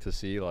sick to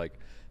see, like,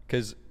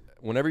 because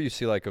whenever you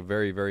see like a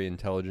very, very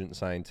intelligent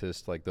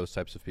scientist, like those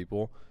types of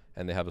people,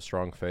 and they have a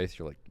strong faith,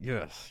 you're like,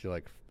 yes, you're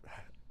like,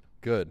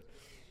 good.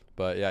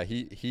 But yeah,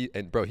 he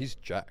and bro, he's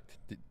jacked.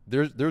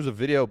 There's a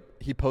video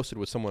he posted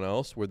with someone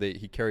else where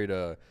he carried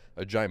a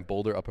giant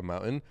boulder up a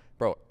mountain.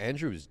 Bro,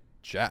 Andrew's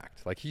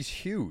jacked. Like he's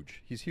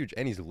huge,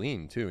 and he's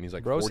lean too, and he's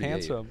like bro's 48.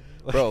 Handsome.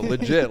 Bro,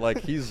 legit. Like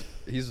he's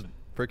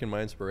freaking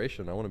my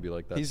inspiration. I want to be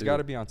like that. He's got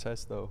to be on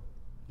test though.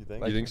 You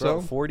think? Like, you think bro,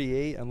 so?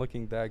 48 and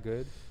looking that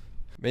good.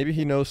 Maybe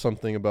he knows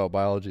something about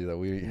biology that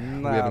we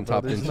haven't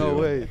tapped there's into. No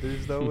way.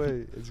 There's no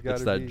way. It's got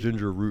to be. It's that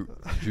ginger root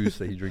juice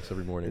that he drinks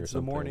every morning. It's or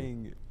something. the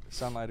morning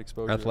sunlight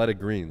exposure. Athletic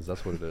greens.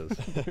 That's what it is.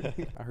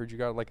 I heard you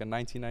got like a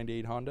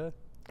 1998 Honda.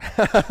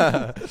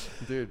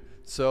 Dude,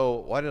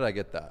 so why did I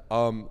get that?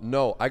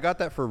 No, I got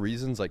that for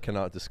reasons I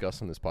cannot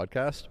discuss on this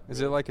podcast.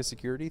 Is it like a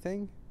security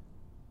thing?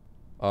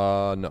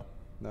 No.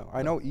 No.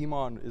 I know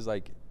Iman is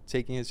like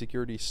taking his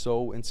security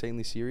so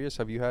insanely serious.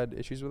 Have you had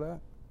issues with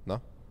that?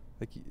 No.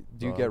 Like,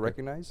 do you get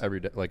recognized?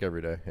 Every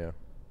day, yeah.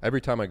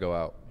 Every time I go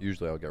out,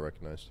 usually I'll get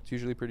recognized. It's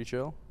usually pretty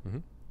chill. Mm-hmm.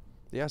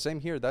 Yeah, same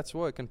here. That's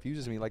what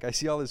confuses me. Like, I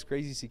see all this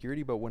crazy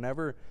security, but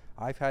whenever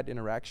I've had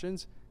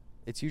interactions,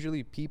 it's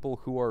usually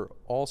people who are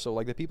also,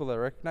 like the people that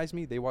recognize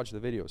me, they watch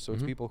the videos. So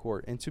it's people who are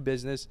into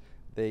business.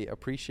 They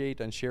appreciate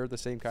and share the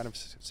same kind of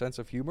sense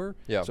of humor.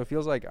 Yeah. So it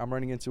feels like I'm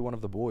running into one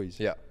of the boys.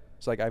 Yeah.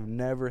 It's like I've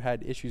never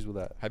had issues with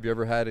that. Have you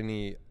ever had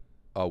any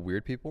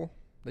weird people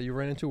that you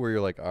ran into where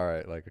you're like, all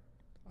right, like,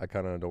 I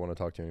kind of don't want to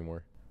talk to you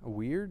anymore?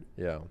 Weird?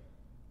 Yeah.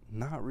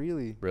 Not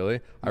really. Really?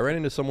 I ran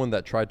into someone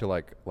that tried to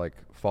like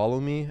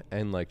follow me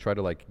and like try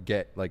to like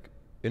get like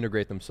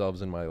integrate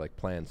themselves in my like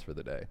plans for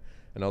the day.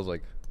 And I was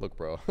like, look,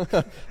 bro.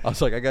 I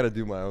was like, I got to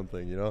do my own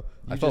thing, you know?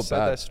 I felt just said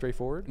bad. that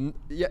straightforward?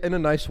 Yeah, in a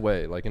nice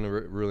way, like in a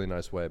really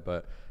nice way.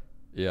 But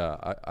yeah,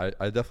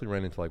 I definitely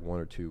ran into like one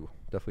or two,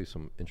 definitely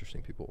some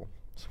interesting people,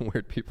 some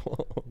weird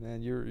people.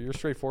 Man, you're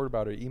straightforward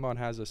about it. Iman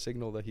has a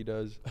signal that he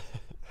does.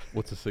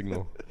 What's a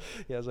signal?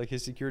 He has like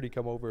his security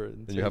come over.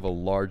 And you have a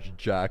large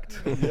jacked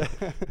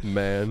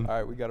man. All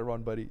right, we got to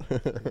run, buddy.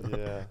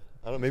 Yeah.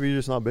 Maybe you're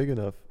just not big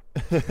enough.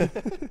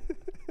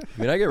 I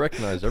mean, I get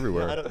recognized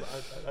everywhere.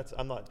 Yeah,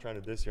 I'm not trying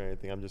to diss you or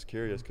anything. I'm just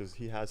curious because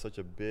he has such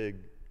a big,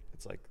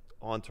 it's like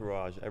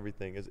entourage,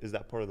 everything. Is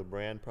that part of the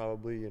brand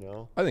probably, you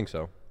know? I think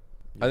so.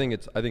 Yeah. I think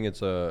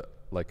it's a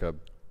like a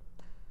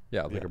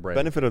brand.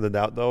 Benefit of the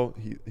doubt though,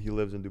 he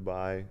lives in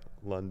Dubai,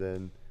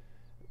 London.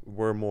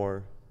 We're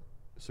more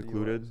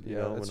secluded, you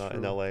know, we're not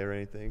in LA or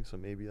anything, so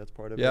maybe that's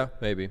part of it. Yeah,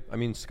 maybe. I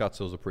mean,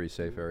 Scottsdale's a pretty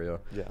safe area.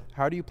 Yeah.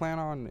 How do you plan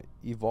on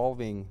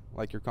evolving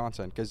like your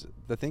content? Because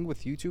the thing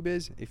with YouTube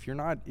is if you're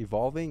not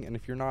evolving and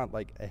if you're not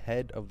like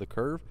ahead of the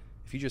curve,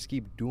 if you just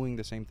keep doing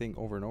the same thing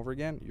over and over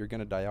again, you're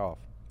gonna die off.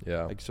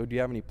 Yeah. Like, so do you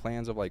have any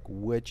plans of like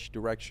which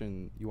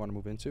direction you want to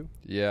move into?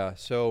 Yeah.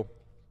 So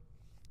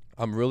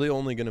I'm really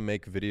only gonna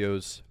make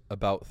videos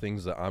about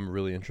things that I'm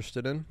really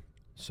interested in.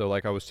 So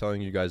like I was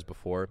telling you guys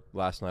before,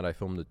 last night I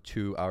filmed a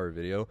 2-hour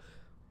video,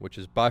 which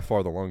is by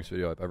far the longest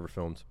video I've ever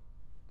filmed.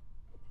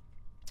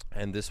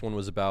 And this one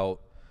was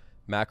about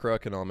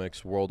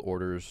macroeconomics, world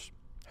orders,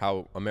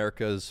 how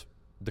America's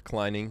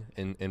declining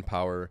in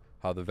power,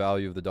 how the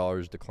value of the dollar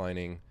is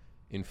declining,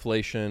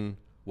 inflation,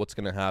 what's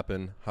going to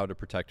happen, how to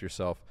protect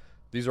yourself.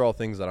 These are all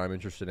things that I'm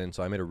interested in,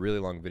 so I made a really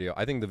long video.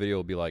 I think the video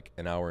will be like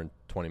an hour and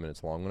 20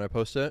 minutes long when I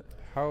post it.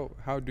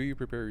 How do you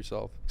prepare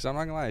yourself? Because I'm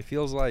not going to lie, it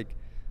feels like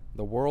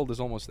the world is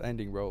almost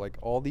ending, bro. Like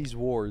all these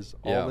wars,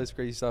 all this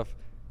crazy stuff.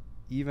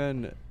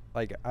 Even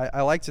like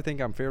I like to think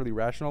I'm fairly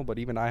rational, but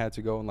even I had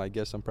to go and like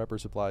get some prepper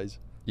supplies.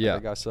 Yeah,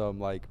 like, I got some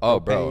like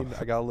propane, bro.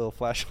 I got a little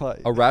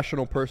flashlight. A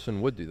rational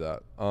person would do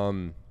that.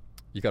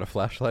 You got a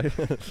flashlight?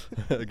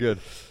 Good.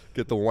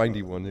 Get the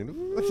windy one.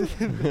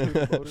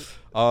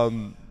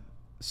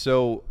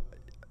 So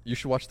you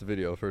should watch the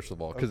video first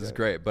of all because it's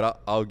great.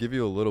 But I'll give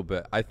you a little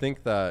bit. I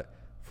think that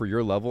for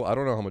your level, I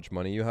don't know how much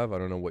money you have. I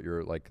don't know what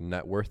your like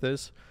net worth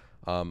is.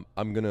 I'm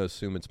going to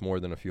assume it's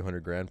more than a few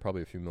 $100,000,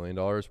 probably a few $1 million,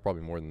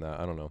 probably more than that.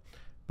 I don't know.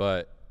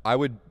 But I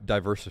would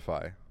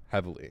diversify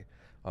heavily.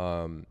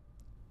 And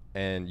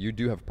you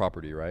do have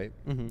property, right?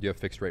 Mm-hmm. You have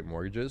fixed rate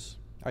mortgages?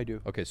 I do.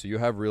 Okay, so you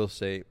have real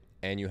estate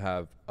and you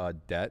have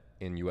debt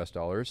in US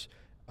dollars,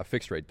 a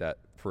fixed rate debt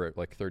for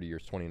like 30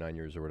 years, 29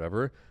 years or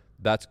whatever.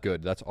 That's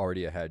good. That's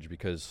already a hedge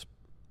because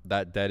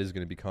that debt is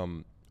going to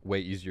become way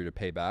easier to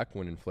pay back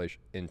when inflation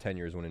in 10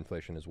 years when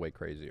inflation is way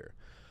crazier.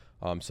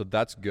 So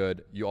that's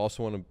good. You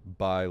also want to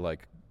buy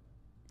like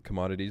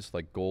commodities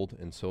like gold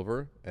and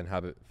silver and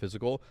have it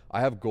physical.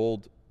 I have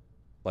gold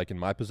like in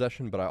my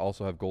possession, but I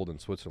also have gold in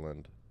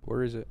Switzerland.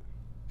 Where is it?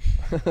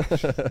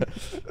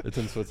 It's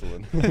in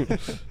Switzerland.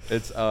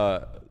 It's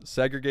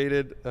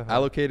segregated,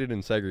 allocated,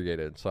 and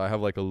segregated. So I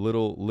have like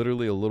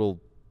literally a little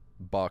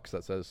box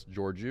that says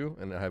Gheorghiu,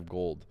 and I have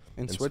gold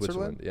in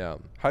Switzerland. Yeah.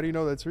 How do you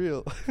know that's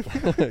real?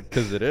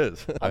 Because it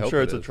is. I'm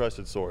sure it's a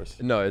trusted source.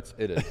 No, it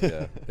is.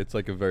 Yeah, it's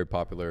like a very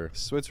popular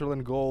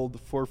Switzerland gold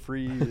for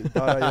free.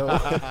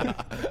 The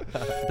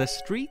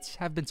streets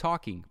have been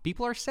talking.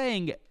 People are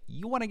saying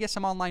you want to get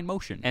some online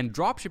motion, and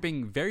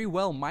dropshipping very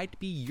well might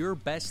be your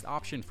best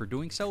option for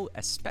doing so,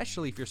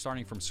 especially if you're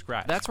starting from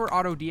scratch. That's where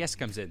AutoDS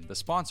comes in, the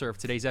sponsor of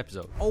today's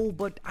episode. Oh,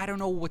 but I don't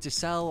know what to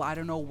sell. I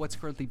don't know what's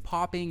currently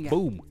popping.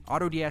 Boom.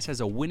 AutoDS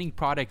has a winning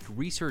product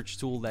research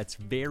tool that's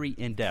very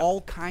in-depth.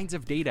 All kinds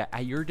of data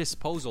at your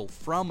disposal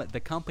from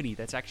the company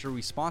that's actually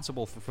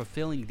responsible for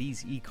fulfilling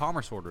these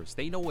e-commerce orders.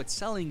 They know what's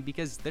selling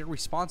because they're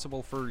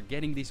responsible for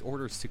getting these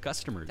orders to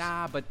customers.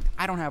 But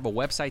I don't have a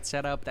website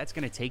set up. That's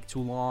going to take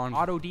too long.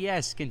 AutoDS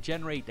can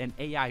generate an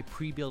AI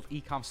pre-built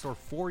e-com store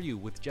for you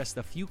with just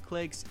a few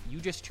clicks.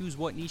 You just choose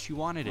what niche you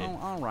want it in.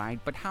 All right,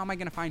 but how am I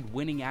going to find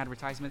winning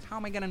advertisements? How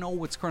am I going to know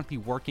what's currently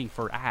working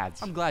for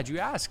ads? I'm glad you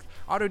asked.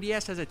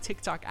 AutoDS has a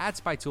TikTok ad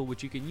spy tool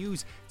which you can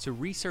use to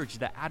research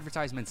the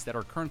advertisements that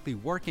are currently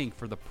working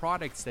for the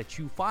products that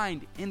you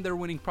find in their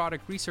winning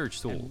product research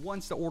tool. And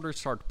once the orders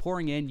start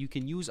pouring in, you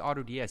can use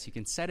AutoDS. You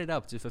can set it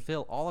up to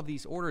fulfill all of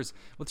these orders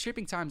with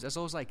shipping times as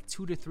low as like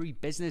 2 to 3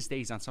 business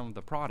days on some of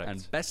the products.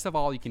 And best of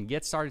all, you can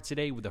get started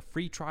today with a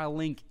free trial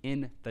link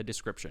in the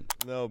description.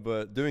 No,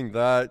 but doing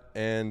that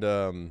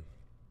and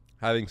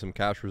having some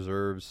cash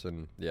reserves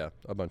and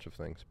a bunch of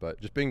things, but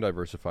just being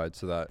diversified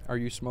so that. Are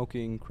you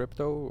smoking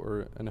crypto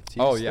or NFTs?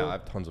 Oh still? yeah, I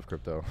have tons of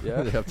crypto.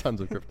 Yeah, I have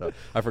tons of crypto.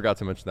 I forgot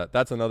to mention that.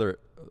 That's another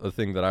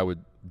thing that I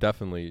would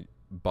definitely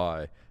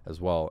buy as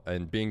well.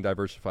 And being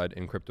diversified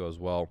in crypto as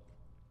well,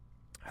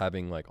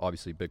 having like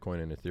obviously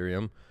Bitcoin and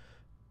Ethereum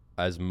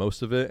as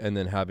most of it, and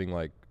then having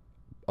like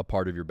a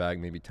part of your bag,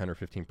 maybe 10 or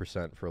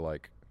 15% for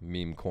like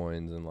meme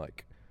coins and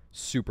like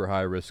super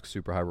high risk,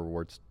 super high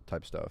rewards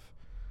type stuff.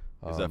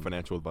 Is that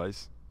financial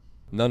advice?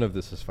 None of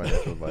this is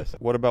financial advice.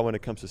 What about when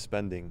it comes to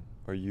spending?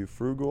 Are you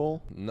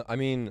frugal? No, I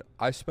mean,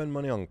 I spend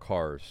money on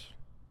cars.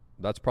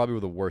 That's probably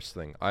the worst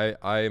thing.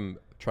 I'm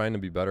trying to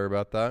be better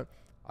about that.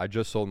 I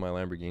just sold my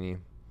Lamborghini.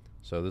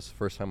 So this is the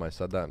first time I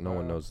said that. No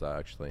one knows that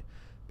actually.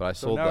 But I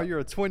sold now that. You're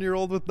a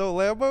 20-year-old with no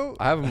Lambo?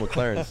 I have a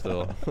McLaren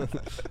still.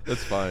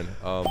 It's fine.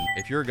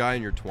 If you're a guy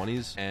in your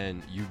 20s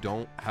and you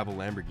don't have a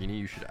Lamborghini,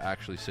 you should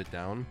actually sit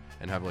down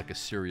and have like a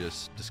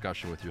serious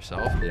discussion with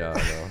yourself. Yeah,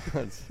 I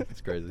know.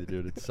 It's crazy,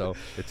 dude. It's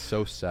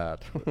so sad.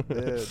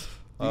 Man,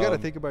 you got to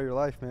think about your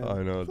life, man.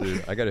 I know,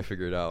 dude. I got to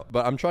figure it out.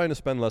 But I'm trying to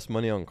spend less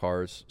money on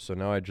cars, so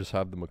now I just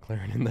have the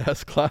McLaren in the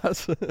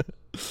S-Class.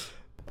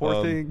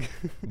 Poor thing.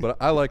 But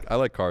I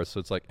like cars,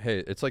 so it's like, hey,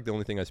 it's like the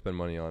only thing I spend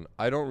money on.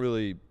 I don't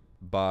really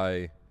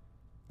buy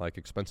like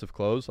expensive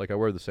clothes. Like I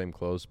wear the same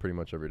clothes pretty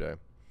much every day.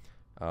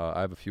 I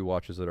have a few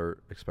watches that are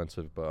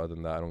expensive, but other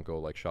than that, I don't go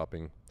like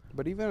shopping.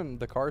 But even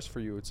the cars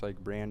for you, it's like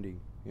branding,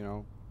 you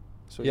know?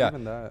 So yeah,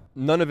 even that.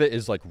 None of it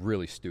is like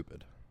really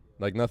stupid.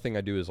 Like nothing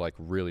I do is like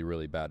really,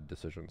 really bad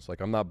decisions. Like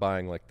I'm not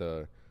buying like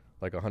a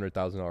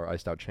 $100,000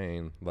 iced out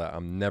chain that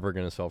I'm never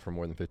going to sell for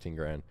more than 15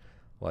 grand.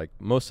 Like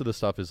most of the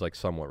stuff is like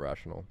somewhat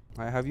rational.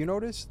 Have you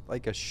noticed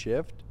like a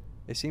shift?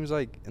 It seems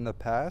like in the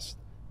past,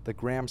 the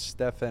Graham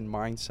Stephan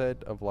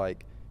mindset of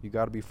like, you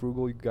got to be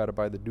frugal, you got to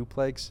buy the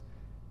duplex,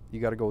 you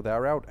got to go that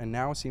route. And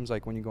now it seems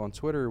like when you go on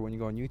Twitter, when you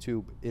go on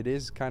YouTube, it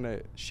is kind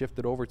of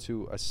shifted over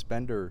to a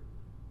spender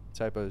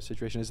type of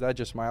situation. Is that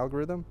just my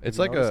algorithm? It's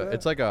like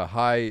a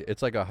high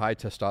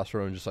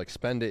testosterone, just like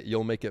spend it,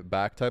 you'll make it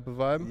back type of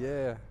vibe.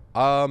 Yeah.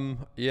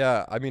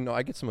 Yeah. I mean, no,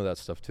 I get some of that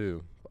stuff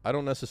too. I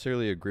don't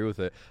necessarily agree with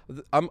it.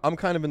 I'm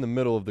kind of in the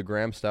middle of the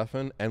Graham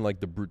Stephan and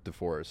like the Brute de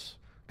Force.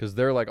 Because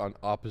they're like on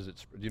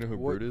opposites. Do you know who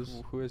Brute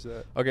is? Who is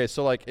that? Okay,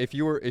 so like if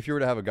you were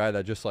to have a guy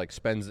that just like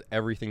spends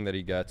everything that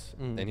he gets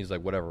and he's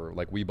like whatever,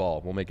 like we ball,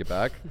 we'll make it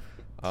back.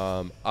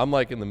 I'm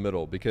like in the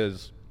middle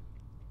because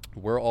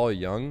we're all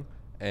young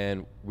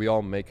and we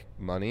all make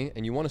money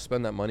and you want to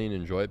spend that money and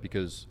enjoy it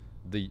because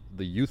the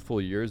youthful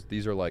years,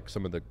 these are like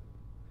some of the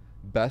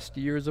best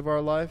years of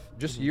our life.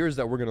 Just years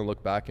that we're gonna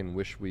look back and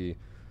wish we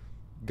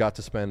got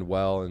to spend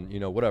well and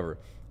whatever.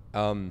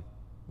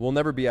 We'll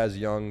never be as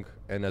young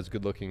and as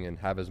good looking and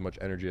have as much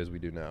energy as we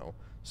do now.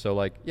 So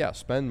like, yeah,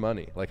 spend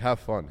money, like have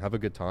fun, have a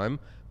good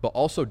time, but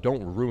also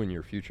don't ruin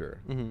your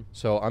future.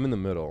 So I'm in the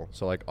middle.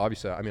 So like,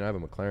 obviously, I mean, I have a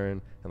McLaren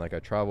and like I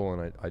travel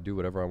and I do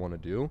whatever I want to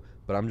do,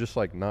 but I'm just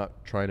like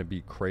not trying to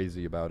be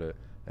crazy about it.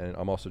 And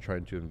I'm also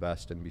trying to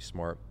invest and be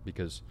smart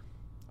because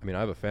I mean, I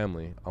have a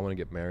family. I want to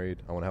get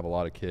married. I want to have a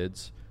lot of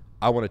kids.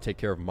 I want to take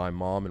care of my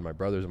mom and my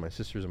brothers and my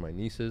sisters and my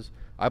nieces.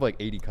 I have like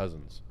 80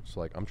 cousins. So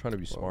like, I'm trying to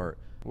be smart.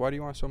 Why do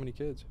you want so many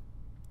kids?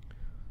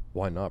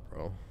 Why not,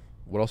 bro?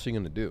 What else are you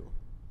going to do?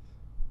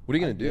 What are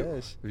you going to do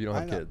if you don't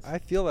have kids? I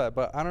feel that,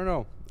 but I don't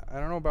know. I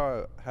don't know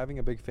about having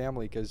a big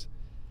family because.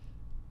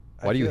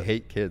 Why do you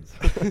hate kids?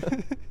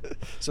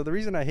 So the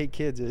reason I hate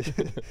kids is,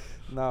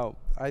 now,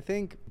 I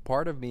think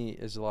part of me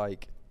is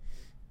like,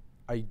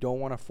 I don't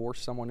want to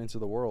force someone into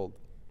the world.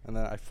 And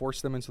then I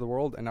force them into the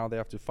world, and now they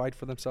have to fight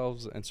for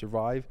themselves and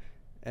survive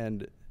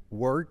and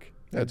work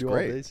and do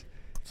great. all this.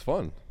 It's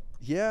fun.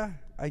 Yeah,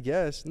 I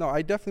guess. No,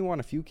 I definitely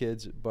want a few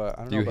kids, but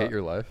I don't know. Do you hate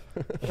your life?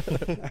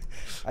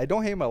 I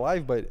don't hate my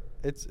life, but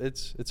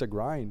it's a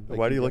grind.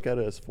 Why do you look at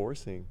it as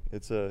forcing?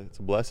 It's a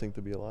blessing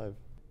to be alive.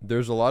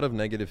 There's a lot of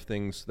negative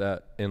things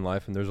that in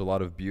life, and there's a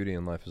lot of beauty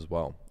in life as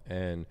well.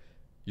 And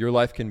your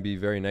life can be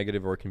very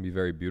negative or it can be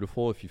very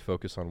beautiful if you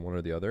focus on one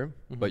or the other.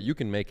 Mm-hmm. But you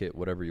can make it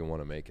whatever you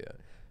want to make it.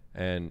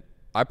 And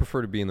I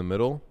prefer to be in the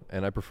middle,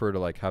 and I prefer to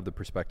like have the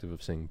perspective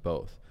of seeing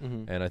both.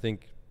 Mm-hmm. And I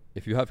think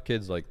if you have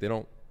kids, like they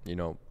don't,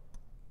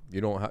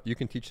 you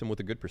can teach them with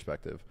a good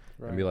perspective,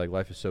 right, and be like,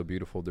 life is so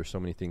beautiful. There's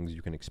so many things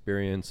you can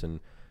experience and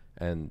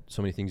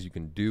so many things you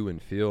can do and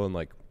feel, and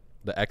like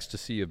the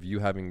ecstasy of you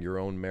having your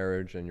own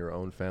marriage and your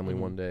own family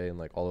one day, and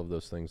like all of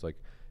those things, like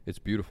it's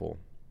beautiful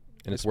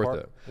and it's worth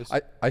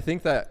it. I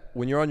think that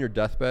when you're on your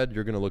deathbed,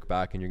 you're going to look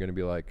back and you're going to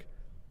be like,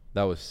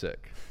 that was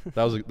sick.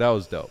 That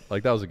was dope.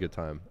 Like that was a good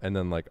time. And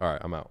then like, all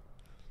right, I'm out.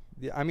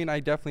 Yeah, I mean, I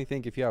definitely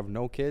think if you have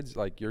no kids,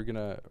 like you're going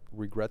to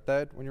regret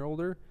that when you're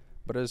older.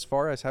 But as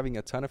far as having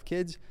a ton of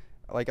kids,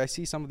 like I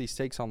see some of these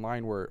takes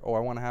online where, I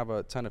want to have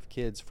a ton of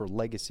kids for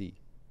legacy.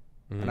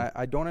 Mm-hmm. And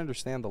I don't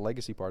understand the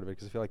legacy part of it,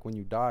 because I feel like when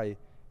you die,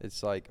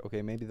 it's like,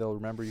 okay, maybe they'll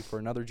remember you for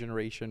another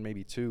generation,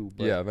 maybe two.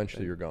 But yeah,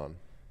 eventually you're gone.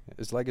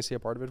 Is legacy a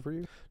part of it for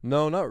you?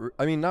 No,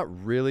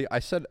 not really. I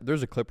said,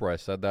 there's a clip where I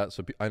said that,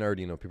 so I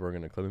already know people are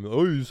going to clip me.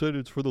 Oh, you said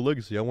it's for the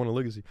legacy. I want a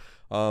legacy.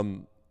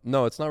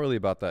 No, it's not really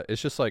about that.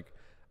 It's just like,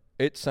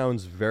 it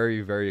sounds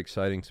very, very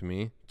exciting to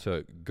me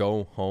to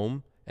go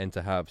home and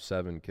to have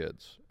 7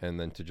 kids, and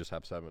then to just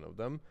have 7 of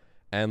them.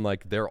 And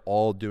like, they're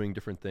all doing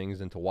different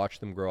things, and to watch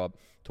them grow up,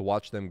 to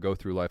watch them go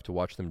through life, to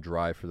watch them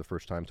drive for the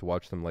first time, to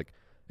watch them like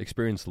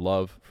experience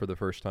love for the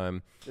first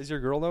time. Is your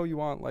girl though, you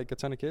want like a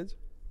ton of kids?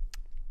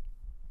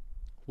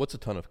 What's a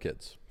ton of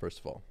kids, first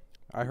of all?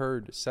 I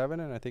heard 7,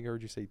 and I think I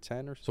heard you say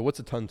 10 or so. So what's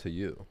a ton to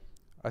you?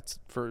 I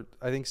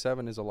think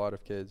 7 is a lot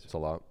of kids. It's a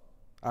lot.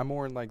 I'm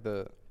more in like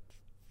the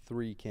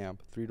 3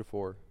 camp, 3 to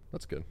 4.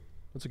 That's good.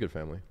 That's a good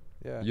family.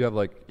 Yeah. You have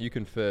like, you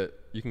can get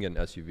an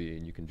SUV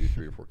and you can do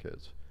 3 or 4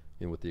 kids,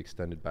 with the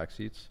extended back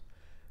seats.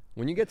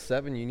 When you get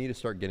 7, you need to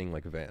start getting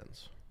like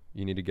vans.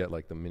 You need to get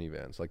like the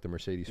minivans, like the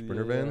Mercedes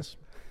Sprinter vans.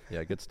 Yeah,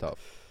 it gets tough.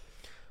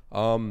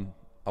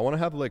 I want to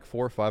have like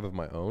 4 or 5 of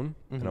my own,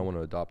 and I want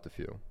to adopt a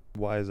few.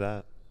 Why is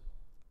that?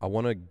 I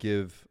want to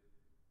give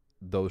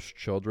those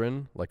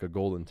children like a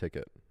golden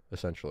ticket,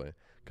 essentially,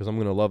 because I'm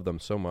going to love them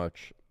so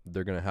much.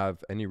 They're going to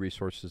have any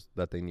resources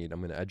that they need. I'm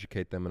going to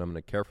educate them, and I'm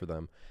going to care for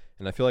them.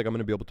 And I feel like I'm going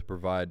to be able to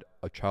provide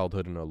a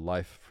childhood and a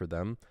life for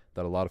them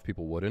that a lot of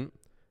people wouldn't.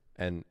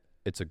 And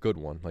it's a good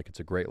one. Like, it's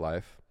a great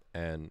life.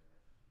 And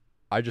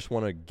I just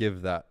want to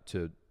give that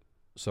to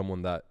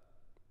someone that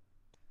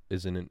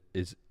is in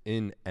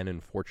an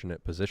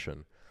unfortunate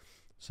position.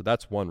 So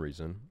that's one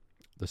reason.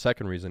 The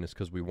second reason is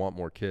because we want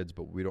more kids,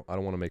 but I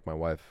don't want to make my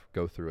wife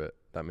go through it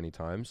that many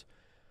times.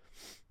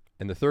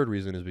 And the third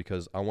reason is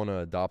because I want to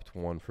adopt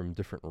one from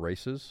different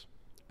races,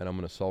 and I'm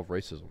going to solve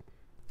racism.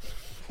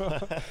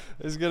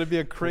 It's going to be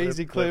a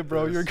crazy clip,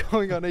 bro. You're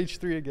going on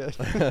H3 again.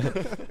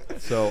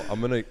 So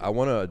I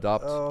want to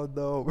adopt. Oh,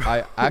 no.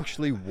 I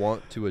actually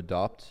want to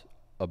adopt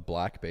a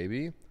black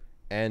baby,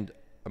 and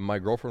my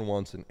girlfriend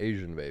wants an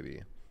Asian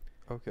baby.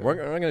 Okay. We're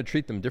not going to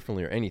treat them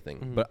differently or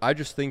anything, but I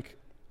just think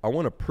I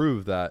want to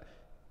prove that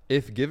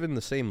if given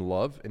the same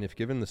love and if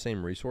given the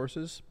same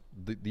resources,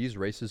 these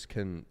races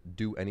can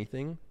do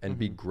anything and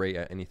be great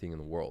at anything in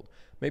the world.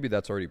 Maybe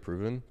that's already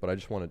proven, but I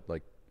just want to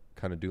like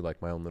kind of do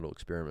like my own little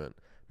experiment.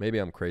 Maybe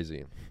I'm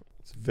crazy.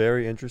 It's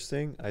very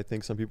interesting. I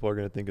think some people are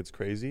going to think it's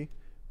crazy,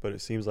 but it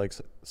seems like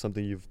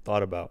something you've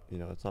thought about.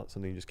 It's not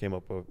something you just came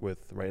up with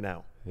right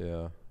now.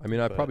 Yeah. I mean,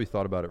 I probably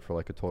thought about it for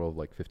like a total of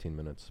like 15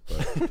 minutes,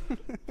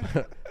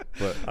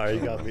 but all right, you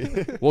got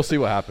me. We'll see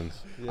what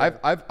happens. Yeah.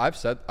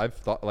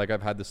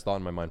 I've had this thought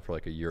in my mind for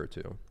like a year or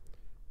two.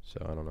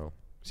 So I don't know.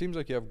 Seems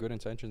like you have good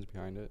intentions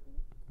behind it.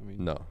 I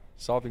mean, no.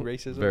 Solving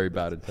racism? Very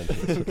bad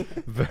intentions.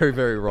 Very,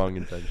 very wrong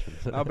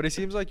intentions. No, but it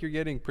seems like you're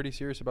getting pretty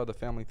serious about the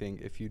family thing.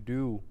 If you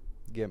do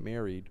get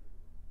married,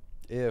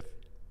 if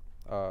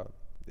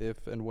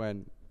and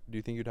when, do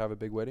you think you'd have a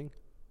big wedding?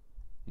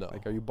 No.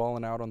 Like, are you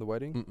balling out on the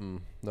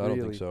wedding? No, really? I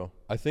don't think so.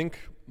 I think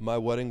my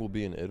wedding will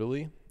be in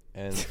Italy,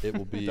 and it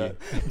will be but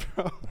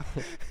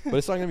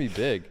it's not going to be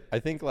big. I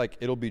think like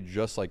it'll be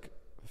just like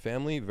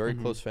family, very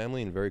close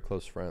family, and very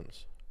close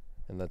friends.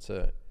 And that's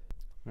it.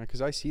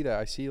 Because I see that.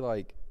 I see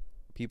like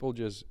people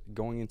just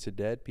going into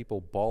debt, people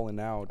balling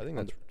out. I think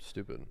that's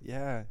stupid.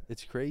 Yeah,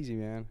 it's crazy,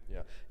 man.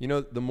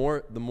 Yeah. The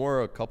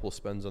more a couple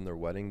spends on their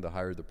wedding, the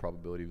higher the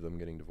probability of them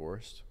getting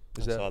divorced.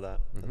 I saw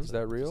that. Is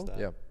that real?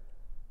 Yeah.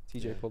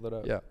 TJ pulled it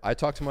up. Yeah, I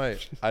talked to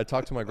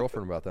my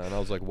girlfriend about that, and I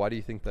was like, "Why do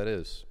you think that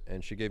is?"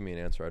 And she gave me an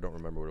answer. I don't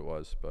remember what it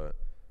was, but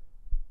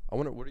I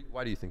wonder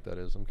why do you think that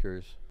is? I'm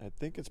curious. I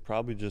think it's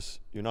probably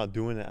just you're not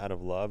doing it out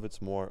of love.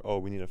 It's more, oh,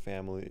 we need a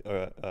family.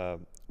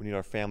 We need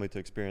our family to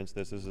experience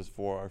this. This is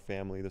for our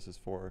family. This is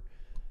for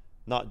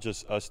not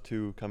just us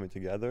two coming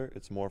together.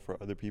 It's more for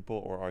other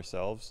people or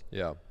ourselves.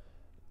 Yeah.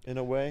 In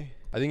a way.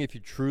 I think if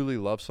you truly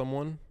love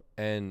someone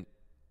and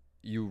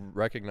you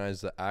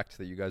recognize the act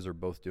that you guys are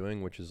both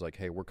doing, which is like,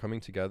 hey, we're coming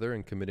together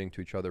and committing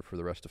to each other for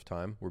the rest of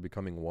time. We're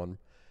becoming one.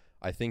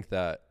 I think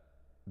that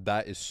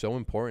is so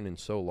important and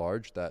so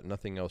large that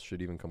nothing else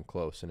should even come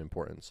close in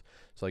importance.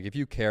 So like if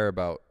you care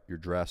about your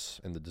dress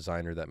and the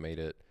designer that made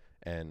it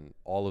and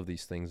all of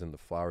these things and the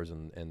flowers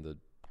and the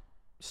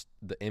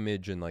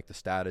image and like the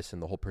status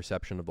and the whole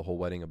perception of the whole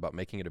wedding about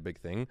making it a big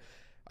thing,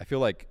 I feel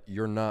like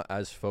you're not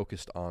as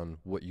focused on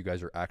what you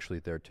guys are actually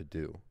there to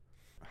do.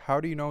 How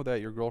do you know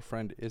that your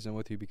girlfriend isn't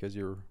with you because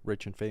you're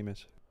rich and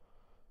famous?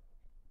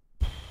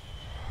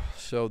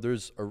 So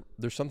there's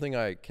something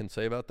I can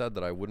say about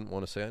that I wouldn't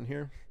want to say on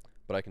here,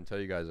 but I can tell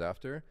you guys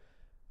after.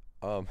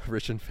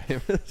 Rich and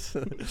famous.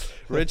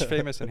 Rich,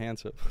 famous, and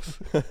handsome.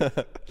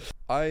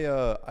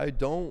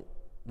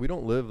 We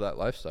don't live that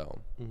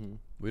lifestyle. Mm-hmm.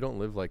 We don't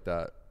live like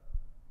that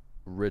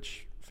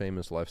rich,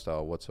 famous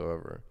lifestyle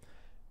whatsoever.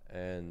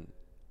 And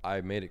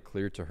I made it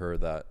clear to her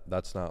that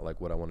that's not like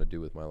what I want to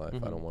do with my life.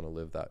 Mm-hmm. I don't want to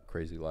live that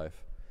crazy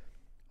life.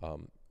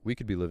 We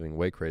could be living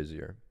way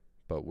crazier,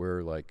 but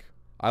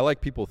I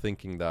like people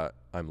thinking that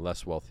I'm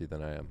less wealthy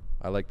than I am.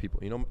 I like people,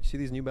 see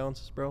these New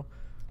Balances, bro?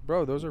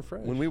 Bro, those are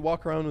fresh. When we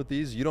walk around with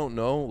these, you don't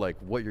know like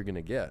what you're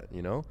gonna get,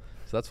 So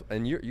that's,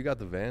 and you got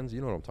the Vans, you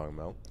know what I'm talking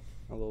about.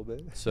 A little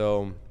bit.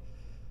 So,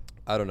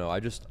 I don't know.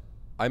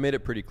 I made it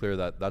pretty clear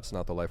that that's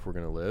not the life we're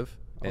gonna live.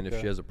 And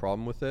if she has a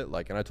problem with it,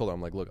 and I told her,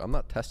 I'm like, look, I'm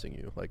not testing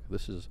you. Like,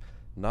 this is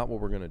not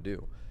what we're gonna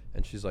do.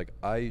 And she's like,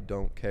 I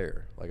don't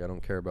care. Like, I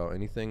don't care about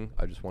anything.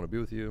 I just want to be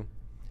with you.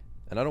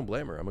 And I don't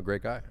blame her. I'm a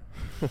great guy.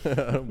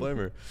 I don't blame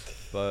her.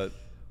 But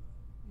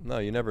no,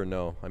 you never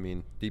know. I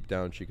mean, deep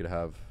down, she could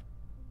have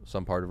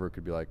some part of her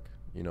could be like,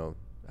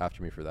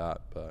 after me for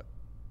that. But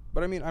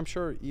I mean, I'm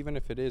sure even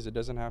if it is, it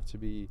doesn't have to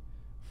be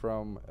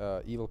from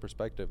evil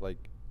perspective.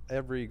 Like,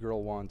 every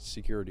girl wants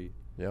security.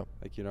 Yeah.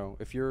 Like,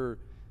 if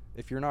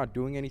you're not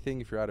doing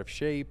anything, if you're out of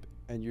shape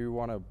and you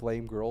want to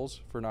blame girls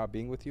for not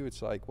being with you,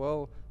 it's like,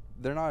 well,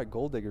 they're not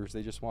gold diggers.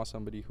 They just want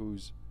somebody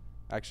who's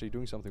actually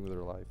doing something with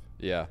their life.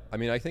 Yeah. I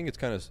mean, I think it's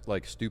kind of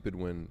like stupid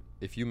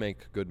if you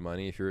make good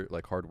money, if you're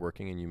like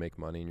hardworking and you make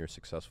money and you're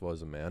successful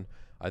as a man,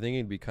 I think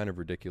it'd be kind of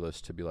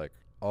ridiculous to be like,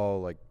 oh,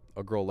 like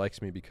a girl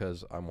likes me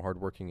because I'm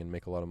hardworking and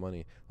make a lot of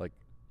money. Like,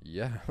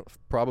 yeah,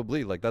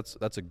 probably. Like that's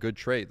a good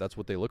trait. That's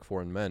what they look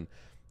for in men.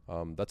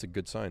 That's a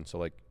good sign. So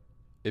like,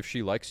 if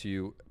she likes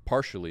you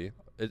partially,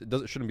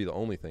 it shouldn't be the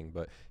only thing,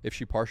 but if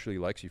she partially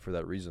likes you for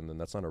that reason, then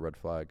that's not a red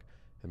flag,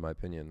 in my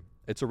opinion.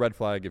 It's a red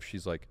flag if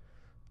she's like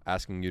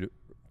asking you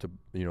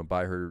to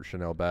buy her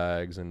Chanel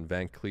bags and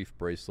Van Cleef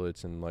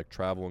bracelets and like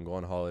travel and go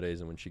on holidays,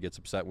 and when she gets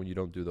upset when you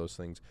don't do those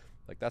things,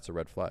 like that's a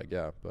red flag,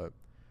 yeah. But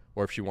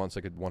or if she wants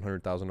like a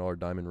 $100,000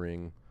 diamond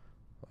ring,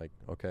 like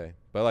okay,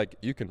 but like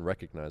you can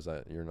recognize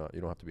that you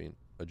don't have to be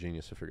a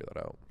genius to figure that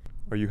out.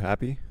 Are you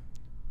happy?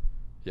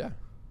 Yeah.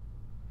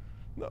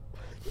 No.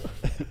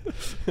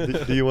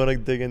 do you want to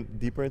dig in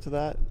deeper into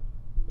that?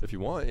 If you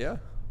want, yeah.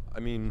 I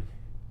mean,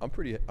 I'm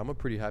a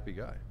pretty happy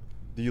guy.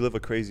 Do you live a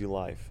crazy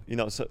life?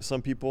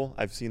 Some people,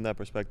 I've seen that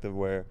perspective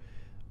where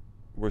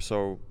we're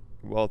so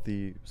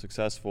wealthy,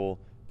 successful,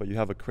 but you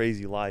have a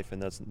crazy life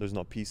and there's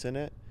no peace in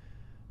it.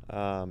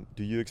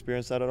 Do you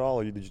experience that at all,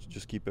 or you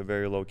just keep it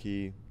very low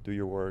key, do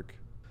your work,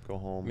 go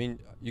home? I mean,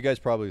 you guys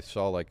probably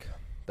saw like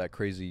that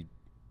crazy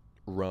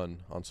run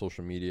on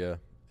social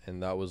media,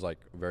 and that was like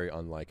very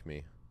unlike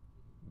me.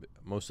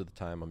 Most of the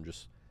time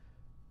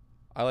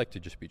I like to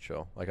just be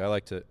chill. Like I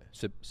like to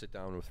sit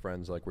down with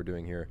friends like we're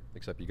doing here,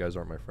 except you guys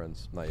aren't my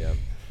friends. Not yet.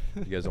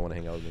 You guys don't want to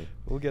hang out with me.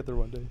 We'll get there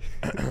one day.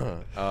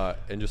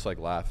 And just like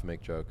laugh,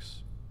 make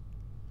jokes,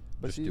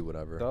 but just do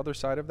whatever. The other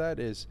side of that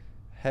is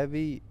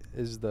heavy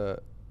is the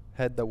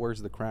head that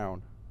wears the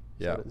crown.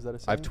 Yeah. Is that a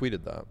saying? I've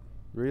tweeted that.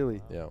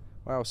 Really? Yeah.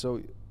 Wow.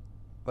 So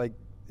like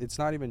it's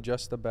not even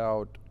just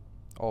about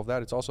all of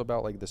that. It's also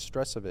about like the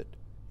stress of it.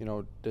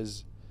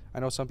 I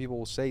know some people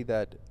will say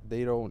that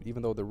they don't,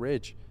 even though they're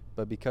rich,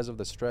 but because of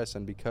the stress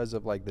and because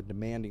of like the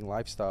demanding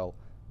lifestyle,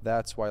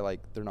 that's why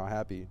like they're not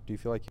happy. Do you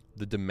feel like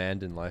the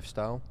demanding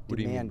lifestyle? What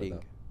do you mean by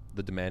that?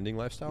 The demanding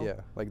lifestyle? Yeah,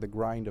 like the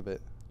grind of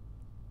it.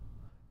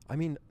 I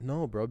mean,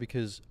 no, bro,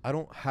 because I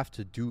don't have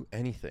to do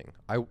anything.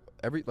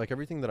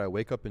 Everything that I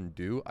wake up and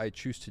do, I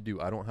choose to do.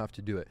 I don't have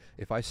to do it.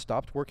 If I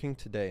stopped working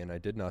today and I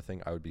did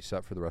nothing, I would be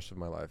set for the rest of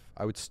my life.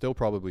 I would still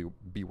probably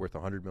be worth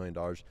 $100 million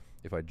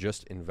if I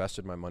just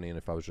invested my money and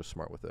if I was just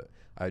smart with it.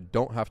 I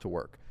don't have to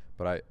work,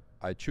 but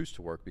I choose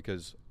to work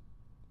because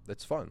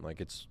it's fun.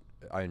 Like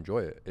I enjoy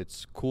it.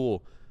 It's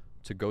cool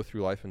to go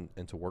through life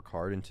and to work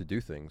hard and to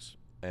do things.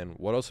 And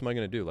what else am I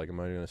going to do? Like, am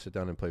I going to sit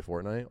down and play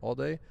Fortnite all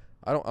day?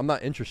 I'm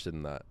not interested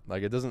in that.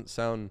 Like, it doesn't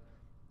sound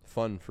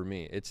fun for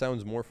me. It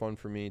sounds more fun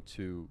for me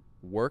to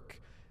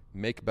work,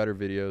 make better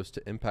videos,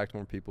 to impact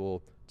more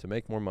people, to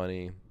make more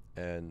money,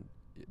 and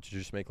to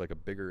just make like a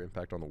bigger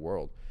impact on the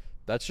world.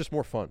 That's just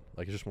more fun.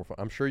 Like, it's just more fun.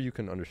 I'm sure you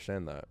can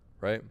understand that,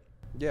 right?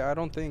 Yeah, I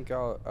don't think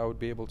I would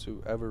be able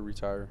to ever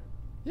retire.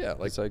 Yeah,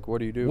 like, it's like, what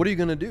do you do? What are you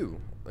gonna do?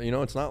 You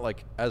know, it's not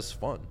like as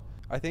fun.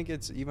 I think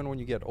it's even when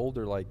you get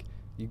older, like,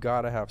 you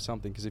gotta have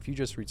something, because if you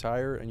just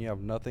retire and you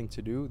have nothing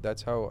to do,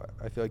 that's how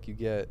I feel like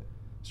you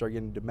start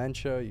getting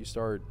dementia. You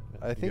start,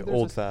 I think, get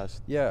old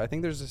fast. Yeah, I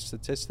think there's a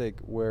statistic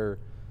where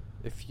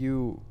if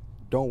you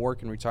don't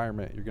work in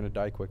retirement, you're gonna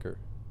die quicker.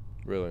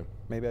 Really?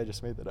 Maybe I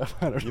just made that up.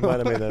 I don't know. You might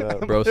have made that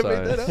up. Bro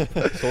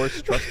science.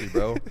 Source, trust me,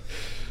 bro.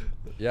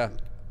 Yeah.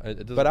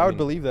 But I would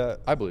believe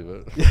that. I believe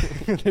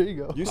it. There you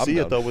go. You see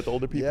it, though, with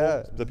older people.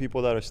 Yeah. The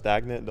people that are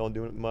stagnant, don't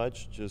do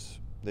much,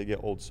 they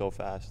get old so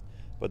fast.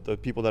 But the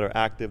people that are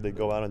active, they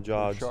go out on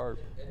jogs. Sharp.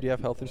 Do you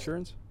have health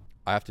insurance?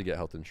 I have to get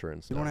health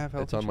insurance. You don't have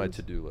health insurance?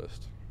 It's on my to-do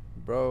list.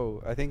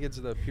 Bro, I think it's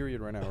the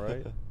period right now,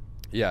 right?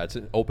 Yeah, it's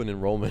an open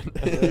enrollment.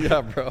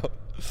 Yeah, bro.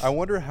 I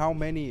wonder how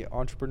many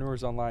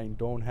entrepreneurs online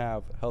don't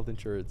have health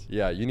insurance.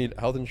 Yeah, you need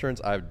health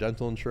insurance. I have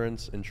dental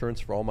insurance,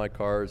 insurance for all my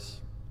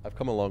cars. I've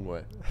come a long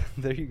way.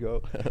 There you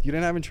go. You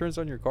didn't have insurance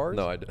on your cars?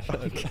 No, I didn't.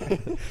 Okay.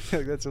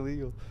 Like, that's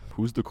illegal.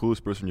 Who's the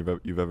coolest person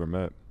you've ever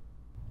met?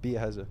 Be a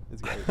heza.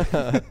 It's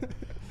great.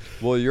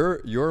 Well,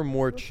 you're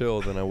more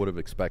chill than I would have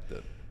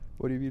expected.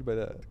 What do you mean by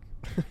that?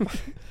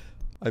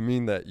 I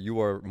mean that you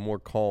are more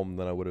calm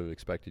than I would have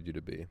expected you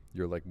to be.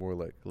 You're like more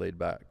like laid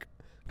back.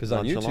 Because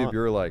on YouTube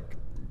you're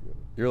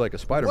like a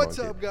spider monkey. What's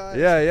up, guys?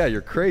 Yeah,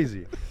 you're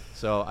crazy.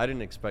 So I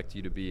didn't expect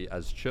you to be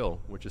as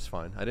chill, which is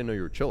fine. I didn't know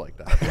you were chill like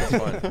that.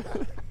 That's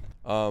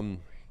fine.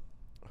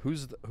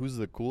 Who's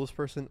the coolest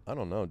person? I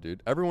don't know,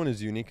 dude. Everyone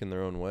is unique in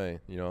their own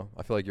way. You know,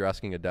 I feel like you're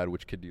asking a dad,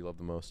 which kid do you love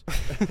the most?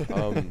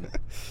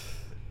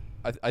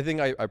 I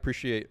think I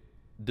appreciate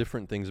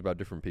different things about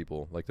different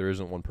people. Like, there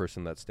isn't one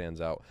person that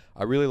stands out.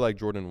 I really like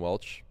Jordan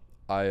Welch.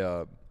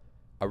 I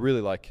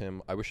really like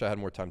him. I wish I had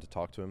more time to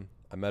talk to him.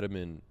 I met him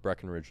in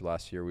Breckenridge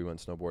last year. We went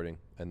snowboarding,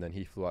 and then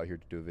he flew out here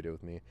to do a video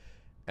with me,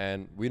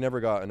 and we never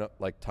got enough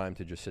time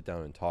to just sit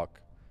down and talk.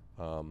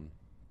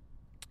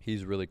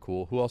 He's really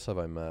cool. Who else have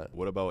I met?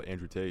 What about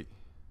Andrew Tate?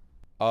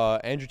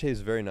 Andrew Tate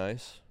is very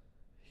nice.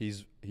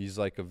 He's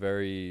like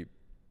he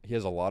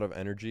has a lot of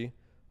energy.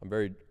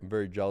 I'm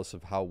very jealous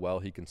of how well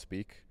he can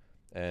speak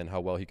and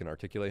how well he can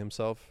articulate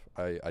himself.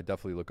 I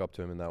definitely look up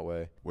to him in that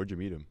way. Where'd you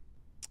meet him?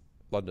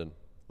 London.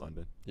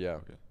 Yeah.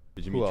 Okay.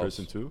 Did you Who meet else?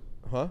 Tristan too?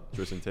 Huh?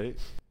 Tristan Tate?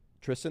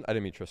 Tristan? I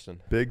didn't meet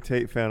Tristan. Big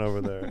Tate fan over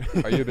there.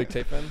 Are you a big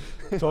Tate fan?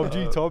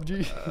 Top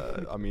G.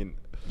 I mean,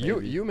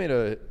 You made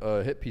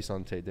a hit piece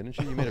on Tate, didn't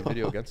you? You made a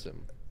video against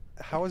him.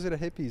 How is it a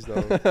hippies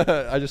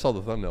though? I just saw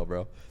the thumbnail,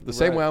 bro. The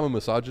same way I'm a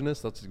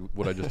misogynist, that's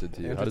what I just did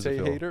to you. How does it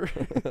feel? Hater?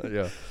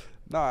 Yeah.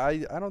 No, I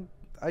don't.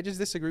 I just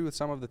disagree with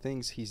some of the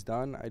things he's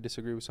done. I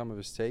disagree with some of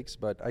his takes,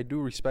 but I do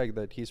respect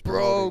that he's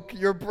broke.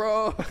 You're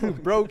broke.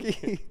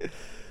 Brokey.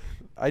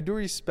 I do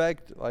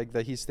respect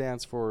that he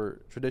stands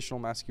for traditional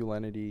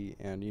masculinity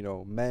and, you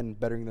know, men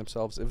bettering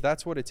themselves. If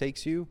that's what it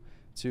takes you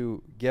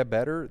to get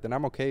better, then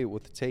I'm okay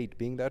with Tate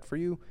being that for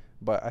you.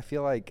 But I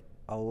feel like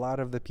a lot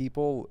of the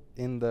people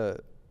in the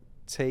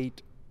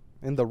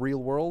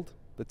real world,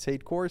 the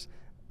Tate course,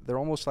 they're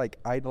almost like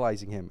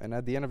idolizing him. And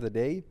at the end of the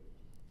day,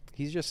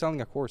 he's just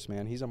selling a course,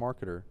 man. He's a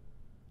marketer.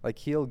 Like,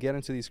 he'll get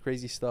into these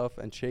crazy stuff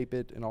and shape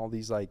it and all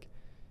these,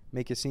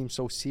 make it seem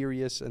so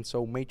serious and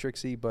so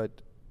matrixy,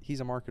 but he's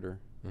a marketer.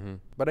 Mm-hmm.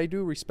 But I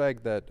do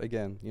respect that,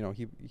 again, you know,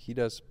 he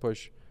does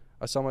push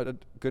a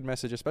somewhat good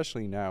message,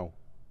 especially now.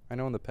 I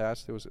know in the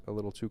past it was a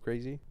little too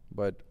crazy,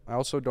 but I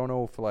also don't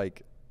know if,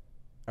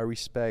 I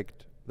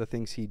respect the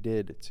things he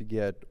did to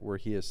get where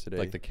he is today.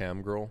 Like the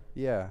cam girl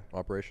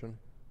operation?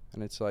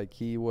 And it's like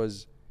he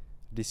was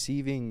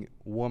deceiving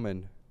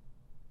women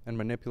and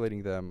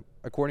manipulating them,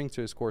 according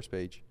to his course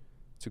page,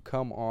 to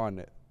come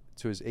on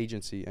to his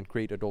agency and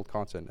create adult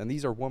content. And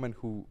these are women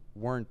who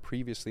weren't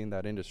previously in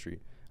that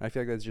industry. And I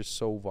feel like that's just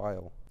so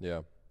vile.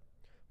 Yeah.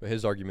 But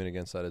his argument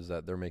against that is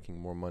that they're making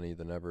more money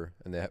than ever,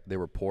 and they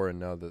were poor, and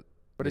now that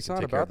but it's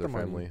not about the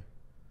money.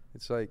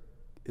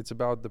 It's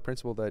about the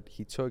principle that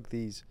he took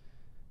these.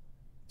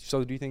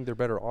 So do you think they're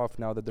better off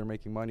now that they're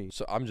making money?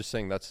 So I'm just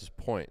saying that's his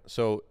point.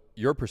 So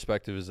your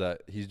perspective is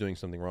that he's doing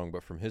something wrong,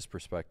 but from his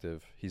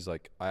perspective, he's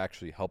like, I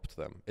actually helped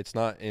them. It's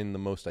not in the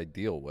most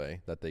ideal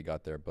way that they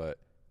got there, but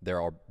they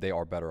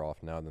are better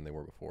off now than they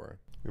were before.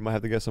 We might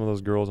have to get some of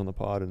those girls on the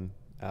pod and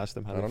ask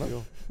them how they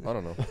feel. I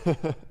don't know.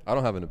 I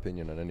don't have an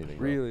opinion on anything.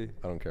 Really? Bro.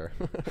 I don't care.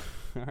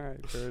 All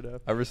right, fair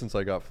enough. Ever since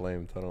I got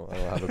flamed, I don't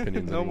have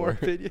opinions no anymore. More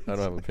opinions. I don't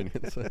have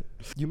opinions.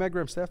 You met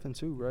Graham Stephan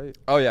too, right?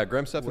 Oh yeah,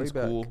 Graham Stephan's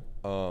cool.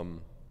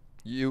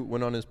 You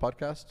went on his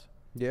podcast?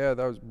 Yeah,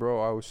 I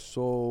was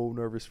so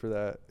nervous for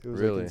that. It was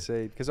really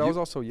insane because I was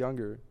also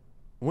younger.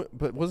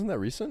 But wasn't that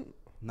recent?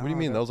 What do you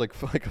mean? That was like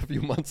a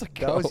few months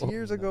ago. That was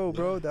years ago,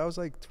 bro. That was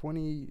like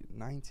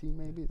 2019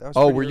 maybe. That was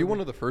were early. You one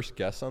of the first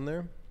guests on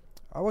there?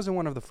 I wasn't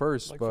one of the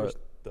first, but first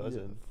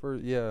dozen.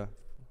 Yeah.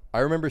 I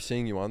remember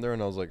seeing you on there,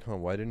 and I was like,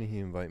 why didn't he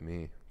invite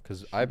me?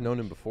 Because I've known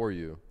him before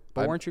you.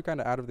 But weren't you kind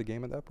of out of the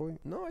game at that point?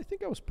 No, I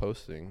think I was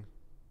posting.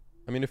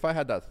 I mean, if I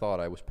had that thought,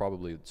 I was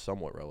probably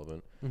somewhat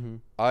relevant. Mm-hmm.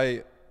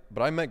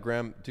 But I met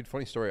Graham. Dude,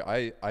 funny story.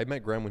 I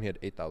met Graham when he had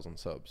 8,000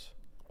 subs.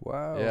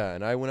 Wow. Yeah,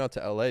 and I went out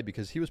to LA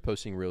because he was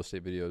posting real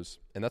estate videos,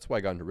 and that's why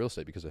I got into real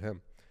estate, because of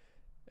him.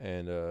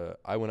 And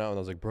I went out and I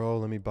was like, bro,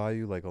 let me buy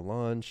you like a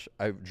lunch.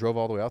 I drove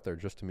all the way out there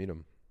just to meet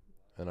him,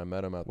 and I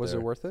met him out there. Was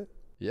it worth it?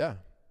 Yeah.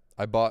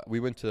 We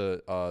went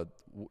to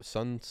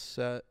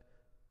Sunset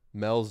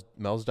Mel's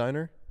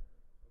Diner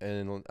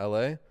in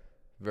LA.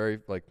 Very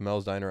like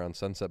Mel's Diner on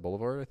Sunset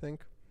Boulevard, I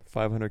think.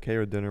 500K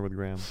or dinner with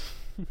Graham?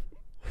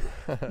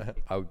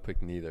 I would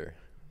pick neither.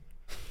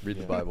 Read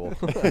the Bible.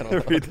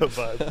 Read the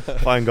Bible.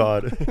 Find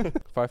God.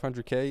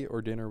 500K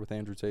or dinner with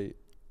Andrew Tate?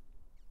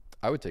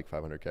 I would take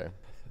 500K.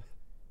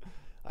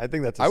 I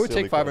think that's. I would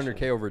take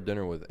 500K over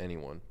dinner with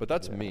anyone, but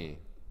that's Yeah. me.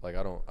 Like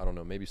I don't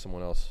know. Maybe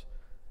someone else.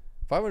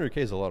 500K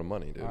is a lot of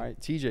money, dude. All right,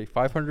 TJ,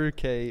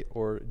 500K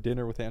or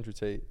dinner with Andrew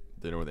Tate?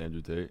 Dinner with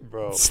Andrew Tate.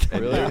 Bro.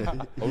 Really?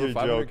 Over You're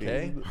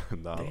 500K? joking.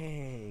 No.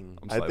 Dang.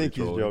 I'm I slightly think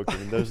he's trolling.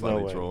 joking. There's no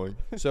Slightly way. trolling.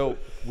 So,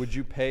 would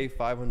you pay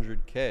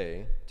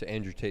 500K to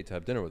Andrew Tate to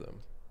have dinner with him?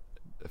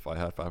 If I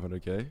had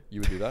 500K, You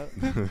would do that?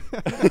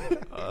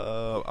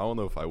 I don't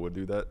know if I would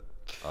do that.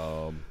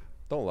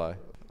 Don't lie.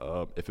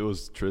 If it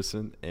was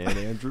Tristan and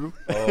Andrew,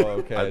 Oh,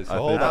 okay. I So think-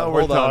 hold Now on. we're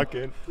Hold on.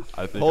 talking.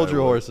 I think Hold I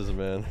your would. horses,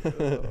 man.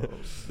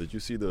 Did you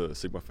see the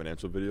Sigma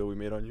Financial video we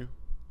made on you?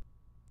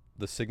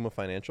 The Sigma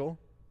Financial?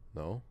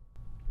 No.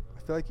 I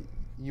feel like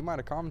you might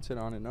have commented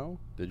on it, no?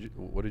 Did you?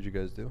 What did you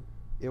guys do?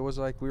 It was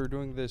like we were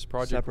doing this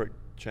project. Separate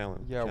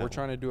challenge. Yeah, we're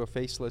trying to do a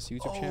faceless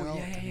YouTube Oh, channel.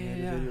 yeah, and we yeah,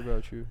 made yeah. a video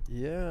about you.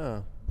 Yeah.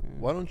 Yeah.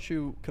 Why don't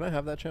you? Can I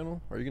have that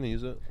channel? Are you gonna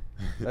use it?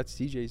 That's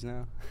TJ's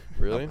now.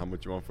 Really? How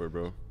much you want for it,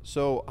 bro?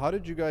 So, how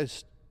did you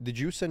guys? Did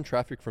you send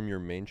traffic from your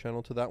main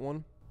channel to that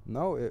one?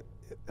 No,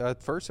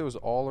 at first it was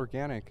all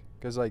organic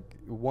because like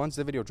once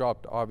the video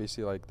dropped,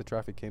 obviously like the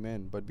traffic came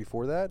in. But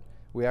before that,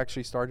 we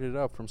actually started it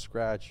up from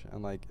scratch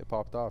and like it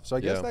popped off. So I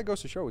guess Yeah. that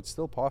goes to show it's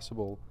still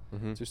possible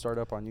Mm-hmm. to start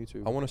up on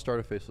YouTube. I want to start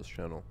a faceless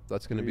channel.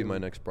 That's going to be my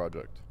Really? next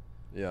project.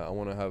 Yeah, I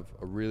want to have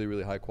a really,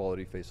 really high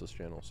quality faceless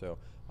channel. So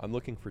I'm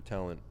looking for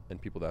talent and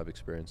people that have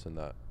experience in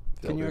that.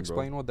 Can you in, bro.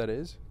 explain what that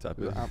is? Tap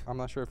 'Cause in. I'm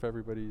not sure if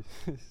everybody.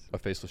 A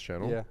faceless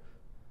channel? Yeah.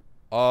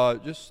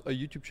 Just a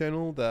YouTube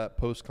channel that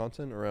posts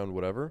content around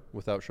whatever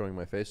without showing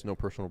my face, no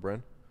personal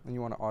brand. And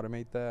you want to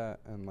automate that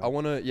and like. I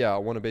want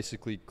to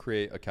basically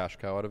create a cash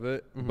cow out of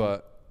it, Mhm.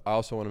 but I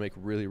also want to make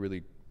really,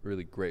 really,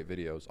 really great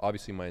videos.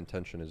 Obviously, my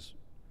intention is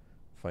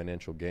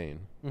financial gain,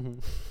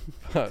 Mhm.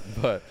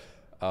 but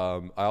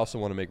I also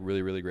want to make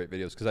really, really great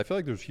videos because I feel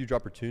like there's huge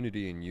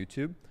opportunity in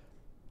YouTube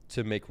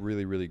to make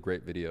really, really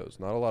great videos.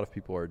 Not a lot of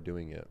people are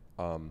doing it.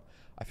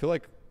 I feel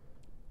like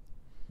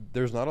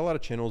there's not a lot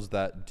of channels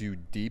that do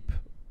deep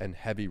and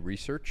heavy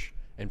research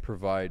and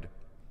provide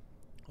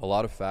a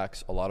lot of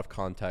facts, a lot of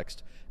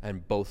context,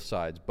 and both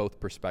sides, both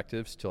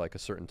perspectives to like a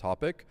certain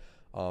topic.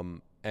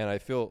 And I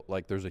feel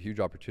like there's a huge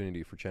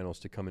opportunity for channels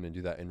to come in and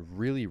do that and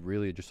really,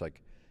 really just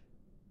like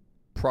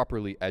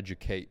properly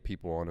educate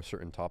people on a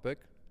certain topic.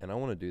 And I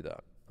want to do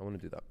that.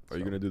 Are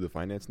you gonna do the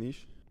finance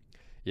niche?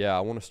 Yeah,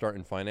 I want to start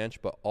in finance,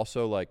 but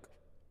also like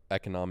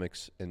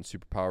economics and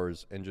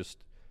superpowers and just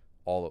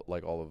all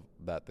of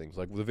that things.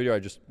 Like the video I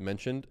just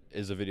mentioned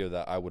is a video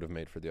that I would have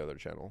made for the other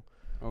channel,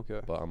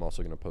 Okay. but I'm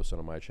also going to post it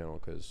on my channel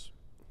because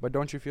But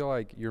don't you feel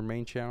like your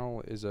main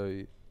channel is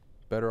a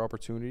better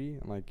opportunity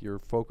and like your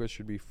focus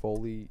should be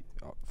fully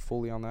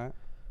on that?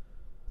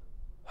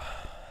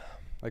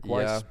 Like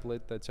why Yeah.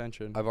 split the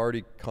attention? I've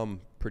already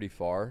come pretty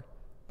far,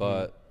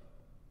 but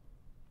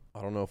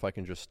I don't know if I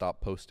can just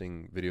stop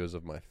posting videos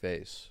of my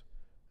face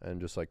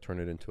and just like turn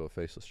it into a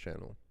faceless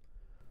channel.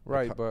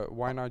 Right, Like, but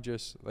why not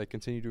just like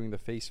continue doing the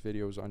face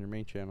videos on your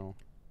main channel?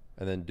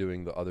 and then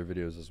doing the other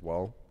videos as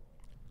well.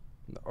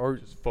 Or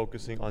Just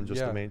focusing on just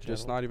the main channel.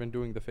 just not even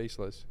doing the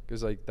faceless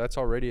because like that's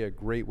already a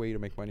great way to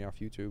make money off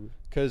YouTube.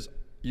 Because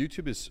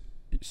YouTube is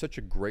such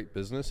a great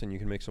business and you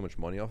can make so much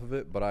money off of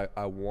it, but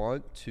I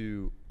want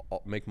to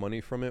make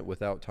money from it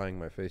without tying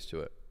my face to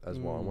it as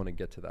well. I want to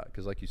get to that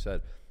because like you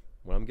said,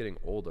 when I'm getting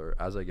older,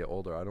 as I get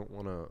older, I don't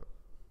want to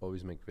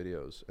always make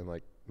videos and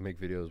like make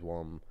videos while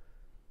I'm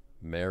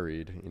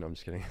married. You know, I'm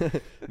just kidding.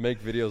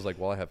 Make videos like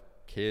while I have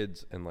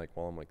kids and like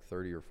while I'm like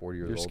 30 or 40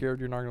 years You're old. scared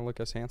you're not gonna look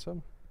as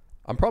handsome?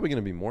 I'm probably going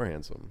to be more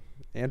handsome.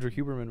 Andrew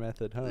Huberman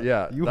method, huh?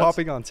 Yeah, You that's-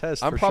 hopping on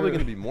tests. I'm for probably sure.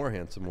 going to be more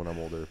handsome when I'm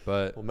older,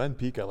 but Well, men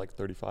peak at like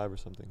 35 or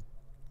something.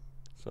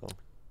 So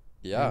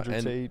yeah. Andrew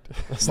And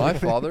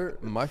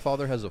Tate. my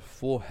father has a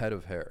full head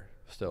of hair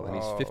still, and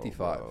he's Oh,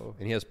 55, bro.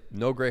 and he has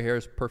no gray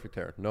hairs, perfect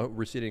hair, no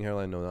receding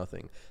hairline, no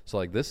nothing. So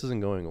like this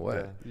isn't going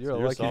away. yeah. You're So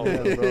a lucky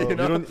solid. man,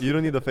 bro. You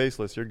don't need the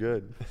faceless. You're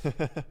good.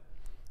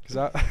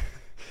 Because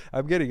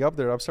I'm getting up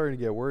there. I'm starting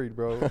to get worried,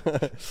 bro.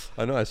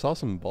 I know. I saw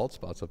some bald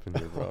spots up in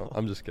here, bro.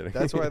 I'm just kidding.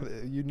 That's why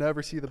you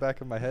never see the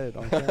back of my head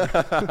on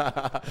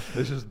camera.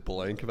 It's just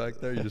blank back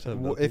there. You just have.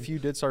 Well, nothing. if you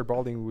did start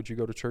balding, would you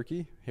go to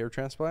Turkey hair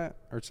transplant,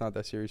 or it's not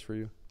that serious for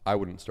you? I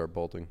wouldn't start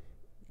balding.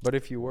 But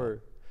if you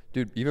were,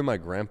 dude, even my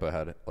grandpa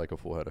had like a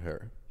full head of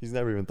hair. He's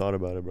never even thought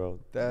about it, bro.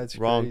 that's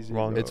Wrong, crazy.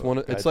 wrong.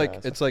 Bro.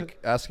 It's like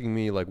asking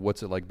me like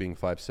what's it like being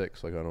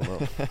 5'6". Like I don't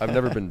know. I've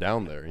never been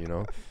down there. You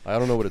know, I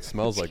don't know what it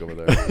smells like over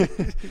there.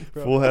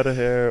 Full head of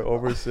hair,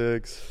 over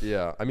 6.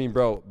 Yeah, I mean,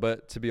 bro.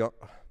 But to be all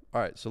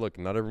right. So look,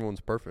 not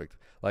everyone's perfect.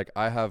 Like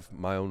I have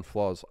my own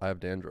flaws. I have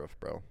dandruff,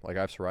 bro. Like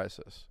I have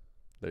psoriasis.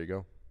 There you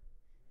go.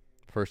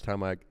 First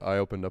time I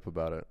opened up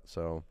about it,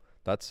 so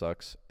that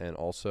sucks. And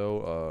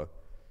also,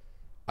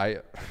 I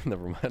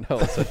never mind. I'll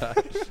say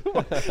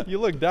that. You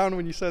looked down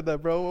when you said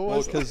that, bro. What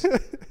was because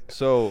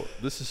so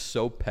this is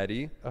so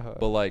petty,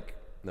 but like,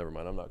 never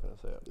mind. I'm not gonna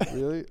say it.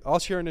 Really? I'll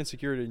share an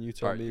insecurity and you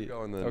tell All right, me. you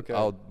go and then Okay.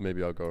 I'll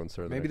go and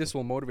start. Maybe this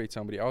will motivate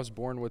somebody. I was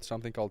born with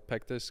something called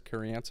pectus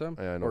cariatum.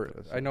 Yeah, I know what it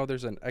is. I know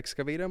there's an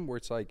excavatum where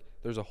it's like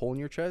there's a hole in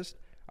your chest.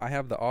 I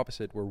have the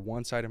opposite where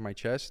one side of my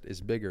chest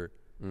is bigger.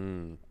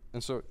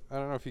 And so I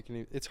don't know if you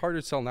can. It's hard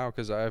to tell now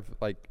because I've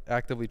like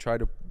actively tried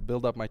to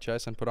build up my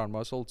chest and put on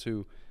muscle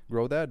to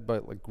grow that.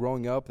 But like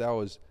growing up, that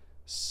was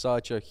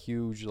such a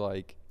huge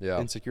like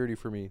insecurity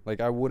for me.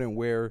 Like I wouldn't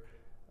wear.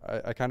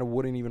 I kind of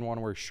wouldn't even want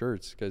to wear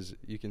shirts because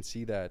you can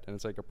see that and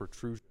it's like a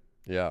protrusion.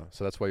 Yeah,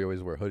 so that's why you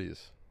always wear hoodies.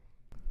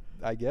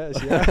 I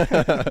guess,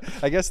 yeah.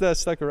 I guess that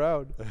stuck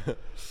around.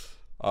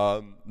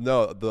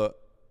 No,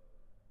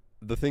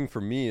 the thing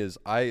for me is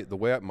the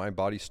way my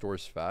body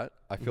stores fat,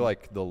 I feel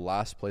like the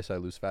last place I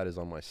lose fat is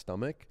on my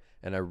stomach,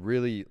 and I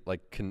really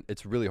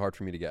it's really hard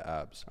for me to get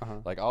abs.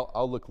 Like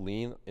I'll look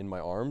lean in my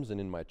arms and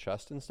in my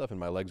chest and stuff, and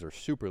my legs are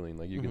super lean.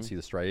 Like you can see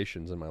the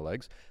striations in my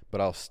legs,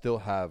 but I'll still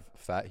have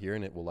fat here,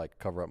 and it will like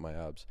cover up my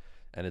abs.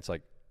 And it's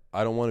like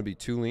I don't want to be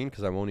too lean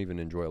because I won't even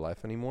enjoy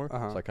life anymore.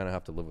 So I kind of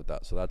have to live with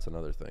that. So that's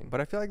another thing. But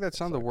I feel like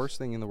that's not the worst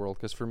thing in the world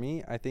because for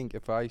me, I think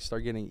if I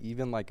start getting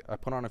even like I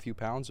put on a few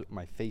pounds,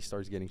 my face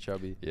starts getting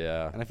chubby.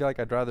 Yeah. And I feel like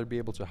I'd rather be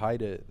able to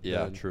hide it.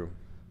 Yeah, true.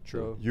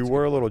 So you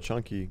were a little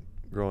chunky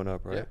growing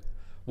up, right? Yeah.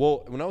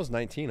 Well, when I was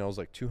 19, I was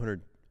like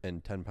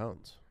 210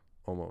 pounds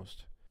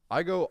almost.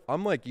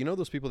 I'm like, you know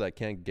those people that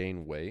can't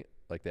gain weight?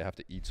 Like they have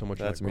to eat so much.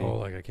 That's like, me. Oh,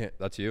 like I can't.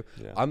 That's you.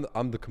 Yeah.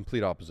 I'm the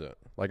complete opposite.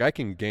 Like I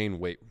can gain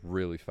weight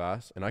really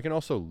fast, and I can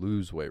also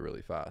lose weight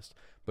really fast.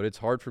 But it's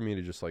hard for me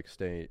to just like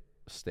stay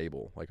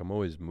stable. Like I'm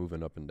always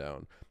moving up and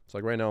down. It's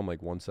like right now I'm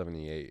like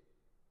 178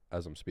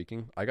 as I'm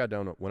speaking. I got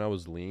down when I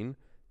was lean.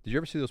 Did you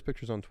ever see those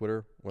pictures on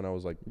Twitter when I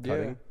was like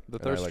cutting? The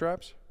thirst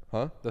traps?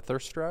 Huh? The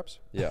thirst straps?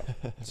 Yeah.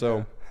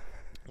 So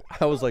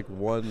I was like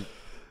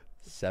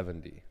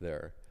 170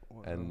 there.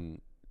 Wow. And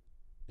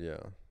yeah.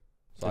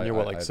 So and you're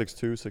what, like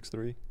 6'2",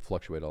 6'3"?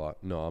 Fluctuate a lot.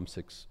 No, I'm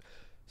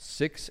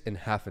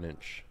 6.5 an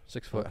inch.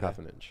 6 foot, half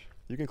an inch.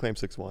 You can claim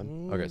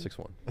 6'1". Okay,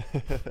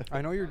 6'1".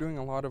 I know you're doing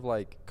a lot of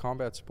like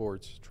combat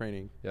sports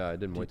training. Yeah, I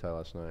did Muay Thai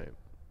last night.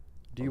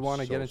 Do you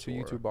want to get into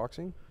YouTube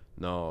boxing?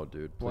 No,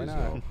 dude. Please Why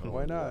not? No.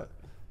 Why not?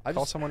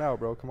 Call someone out,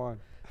 bro. Come on.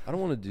 I don't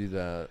want to do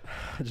that.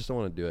 I just don't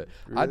want to do it.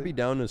 Really? I'd be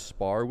down to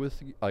spar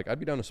I'd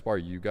be down to spar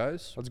you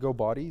guys. Let's go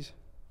bodies.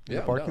 Yeah,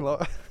 in the parking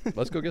lot.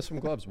 Let's go get some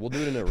gloves. We'll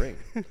do it in a ring.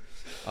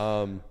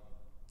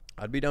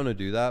 I'd be down to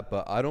do that,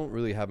 but I don't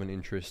really have an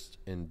interest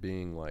in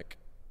being like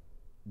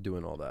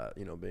doing all that,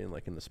 you know, being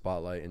like in the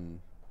spotlight, and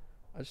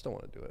I just don't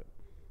want to do it.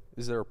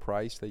 Is there a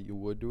price that you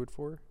would do it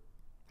for?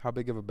 How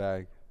big of a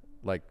bag?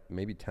 Like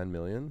maybe 10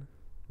 million?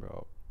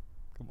 Bro,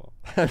 come on.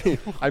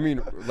 I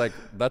mean, like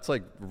that's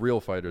like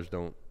real fighters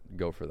don't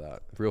go for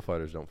that. Real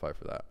fighters don't fight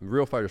for that.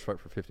 Real fighters fight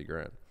for 50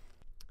 grand.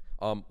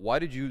 Why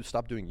did you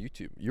stop doing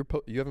YouTube? You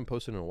haven't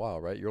posted in a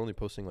while, right? You're only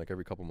posting like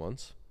every couple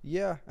months.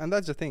 Yeah, and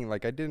that's the thing.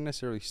 Like, I didn't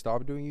necessarily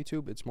stop doing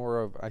YouTube. It's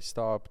more of I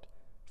stopped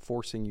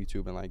forcing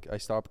YouTube, and like I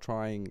stopped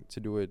trying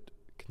to do it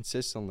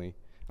consistently.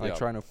 Like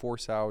trying to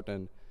force out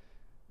and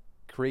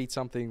create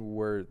something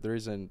where there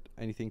isn't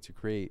anything to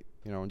create.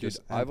 You know, and Dude,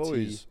 just I've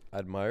always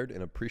admired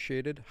and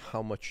appreciated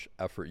how much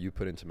effort you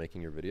put into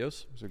making your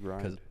videos. It's a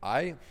grind. Because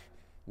I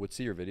would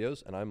see your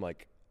videos, and I'm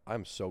like,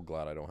 I'm so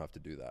glad I don't have to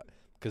do that.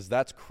 Because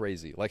that's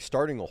crazy. Like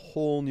starting a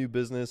whole new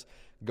business,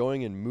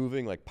 going and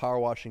moving, like power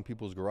washing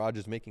people's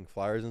garages, making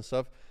flyers and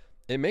stuff.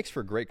 It makes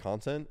for great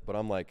content, but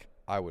I'm like,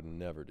 I would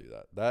never do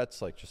that.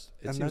 That's like just,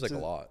 it seems like a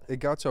lot. It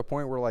got to a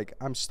point where like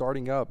I'm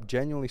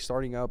genuinely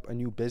starting up a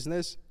new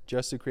business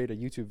just to create a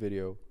YouTube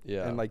video.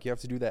 Yeah. And like you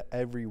have to do that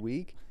every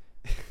week.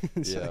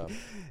 Yeah. Like,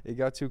 it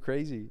got too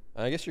crazy.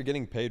 And I guess you're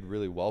getting paid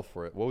really well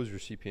for it. What was your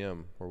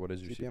CPM, or what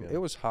is your CPM? It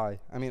was high.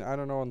 I mean, I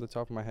don't know on the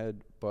top of my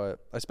head,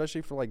 but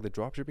especially for like the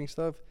dropshipping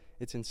stuff,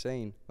 it's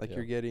insane. Like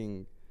you're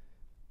getting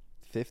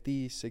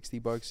 50, 60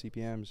 bucks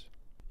CPMs.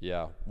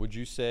 Yeah. Would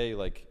you say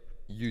like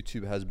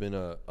YouTube has been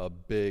a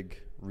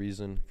big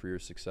reason for your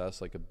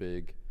success, like a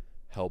big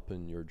help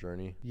in your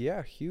journey?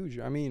 Yeah, huge.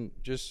 I mean,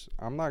 just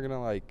I'm not gonna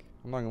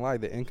lie,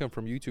 the income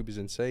from YouTube is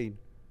insane.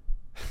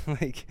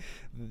 Like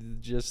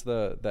just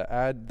the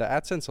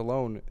AdSense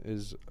alone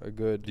is a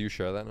good. Do you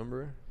share that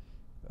number?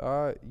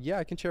 Yeah,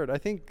 I can share it. I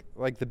think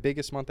like the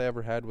biggest month I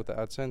ever had with the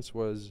AdSense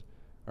was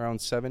around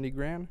 70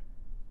 grand,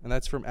 and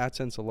that's from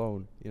AdSense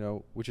alone, you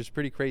know, which is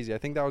pretty crazy. I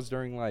think that was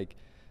during like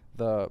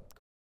the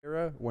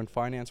era when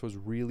finance was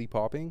really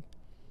popping,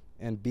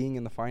 and being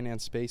in the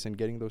finance space and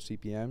getting those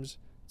CPMs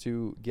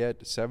to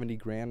get 70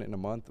 grand in a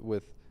month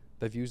with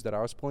the views that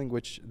I was pulling,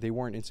 which they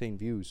weren't insane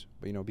views,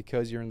 but you know,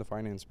 because you're in the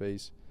finance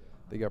space,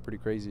 they got pretty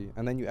crazy.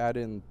 And then you add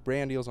in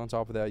brand deals on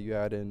top of that, you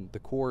add in the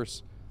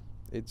course,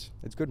 it's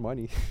good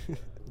money.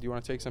 Do you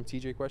want to take some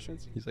TJ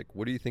questions? He's like,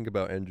 what do you think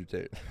about Andrew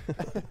Tate?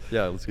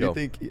 Yeah, let's go.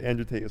 Do you think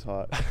Andrew Tate is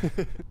hot?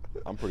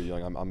 I'm pretty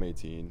young. I'm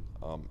 18.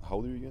 How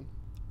old are you again?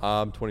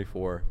 I'm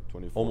 24.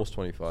 24. Almost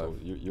 25. So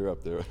you're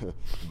up there.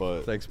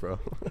 But thanks, bro.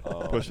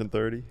 Pushing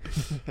 30.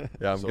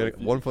 Yeah, I'm So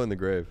getting one foot in the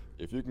grave.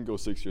 If you can go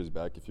 6 years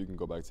back, if you can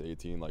go back to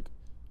 18, like,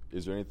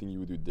 is there anything you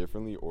would do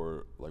differently,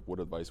 or like, what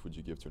advice would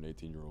you give to an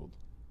 18-year-old?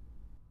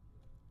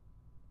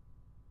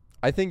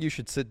 I think you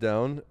should sit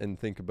down and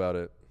think about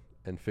it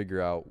and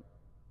figure out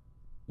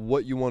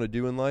what you want to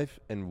do in life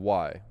and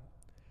why,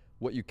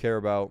 what you care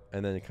about,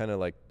 and then kind of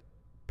like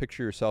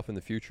picture yourself in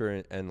the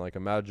future and like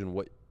imagine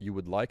what you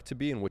would like to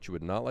be and what you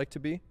would not like to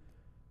be.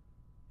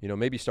 You know,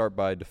 maybe start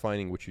by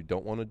defining what you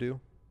don't want to do,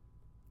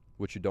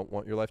 what you don't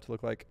want your life to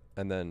look like,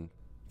 and then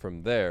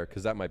from there,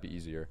 because that might be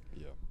easier,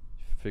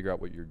 figure out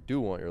what you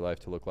do want your life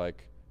to look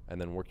like, and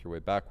then work your way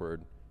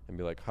backward and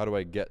be like, how do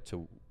I get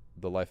to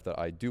the life that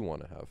I do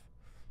want to have?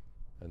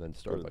 And then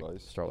start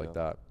like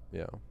that.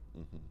 Yeah.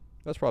 Mm-hmm.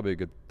 That's probably a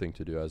good thing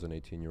to do as an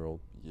 18-year-old.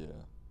 Yeah,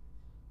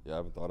 I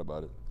haven't thought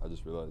about it. I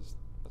just realized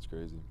that's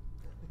crazy.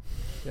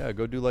 Yeah,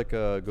 go to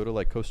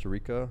like Costa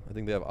Rica. I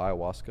think they have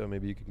ayahuasca.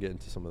 Maybe you can get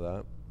into some of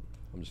that.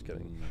 I'm just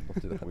kidding.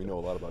 Don't do that. We know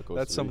a lot about Costa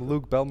Rica. That's some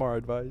Luke Belmar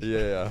advice.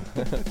 Yeah.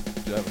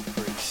 Yeah.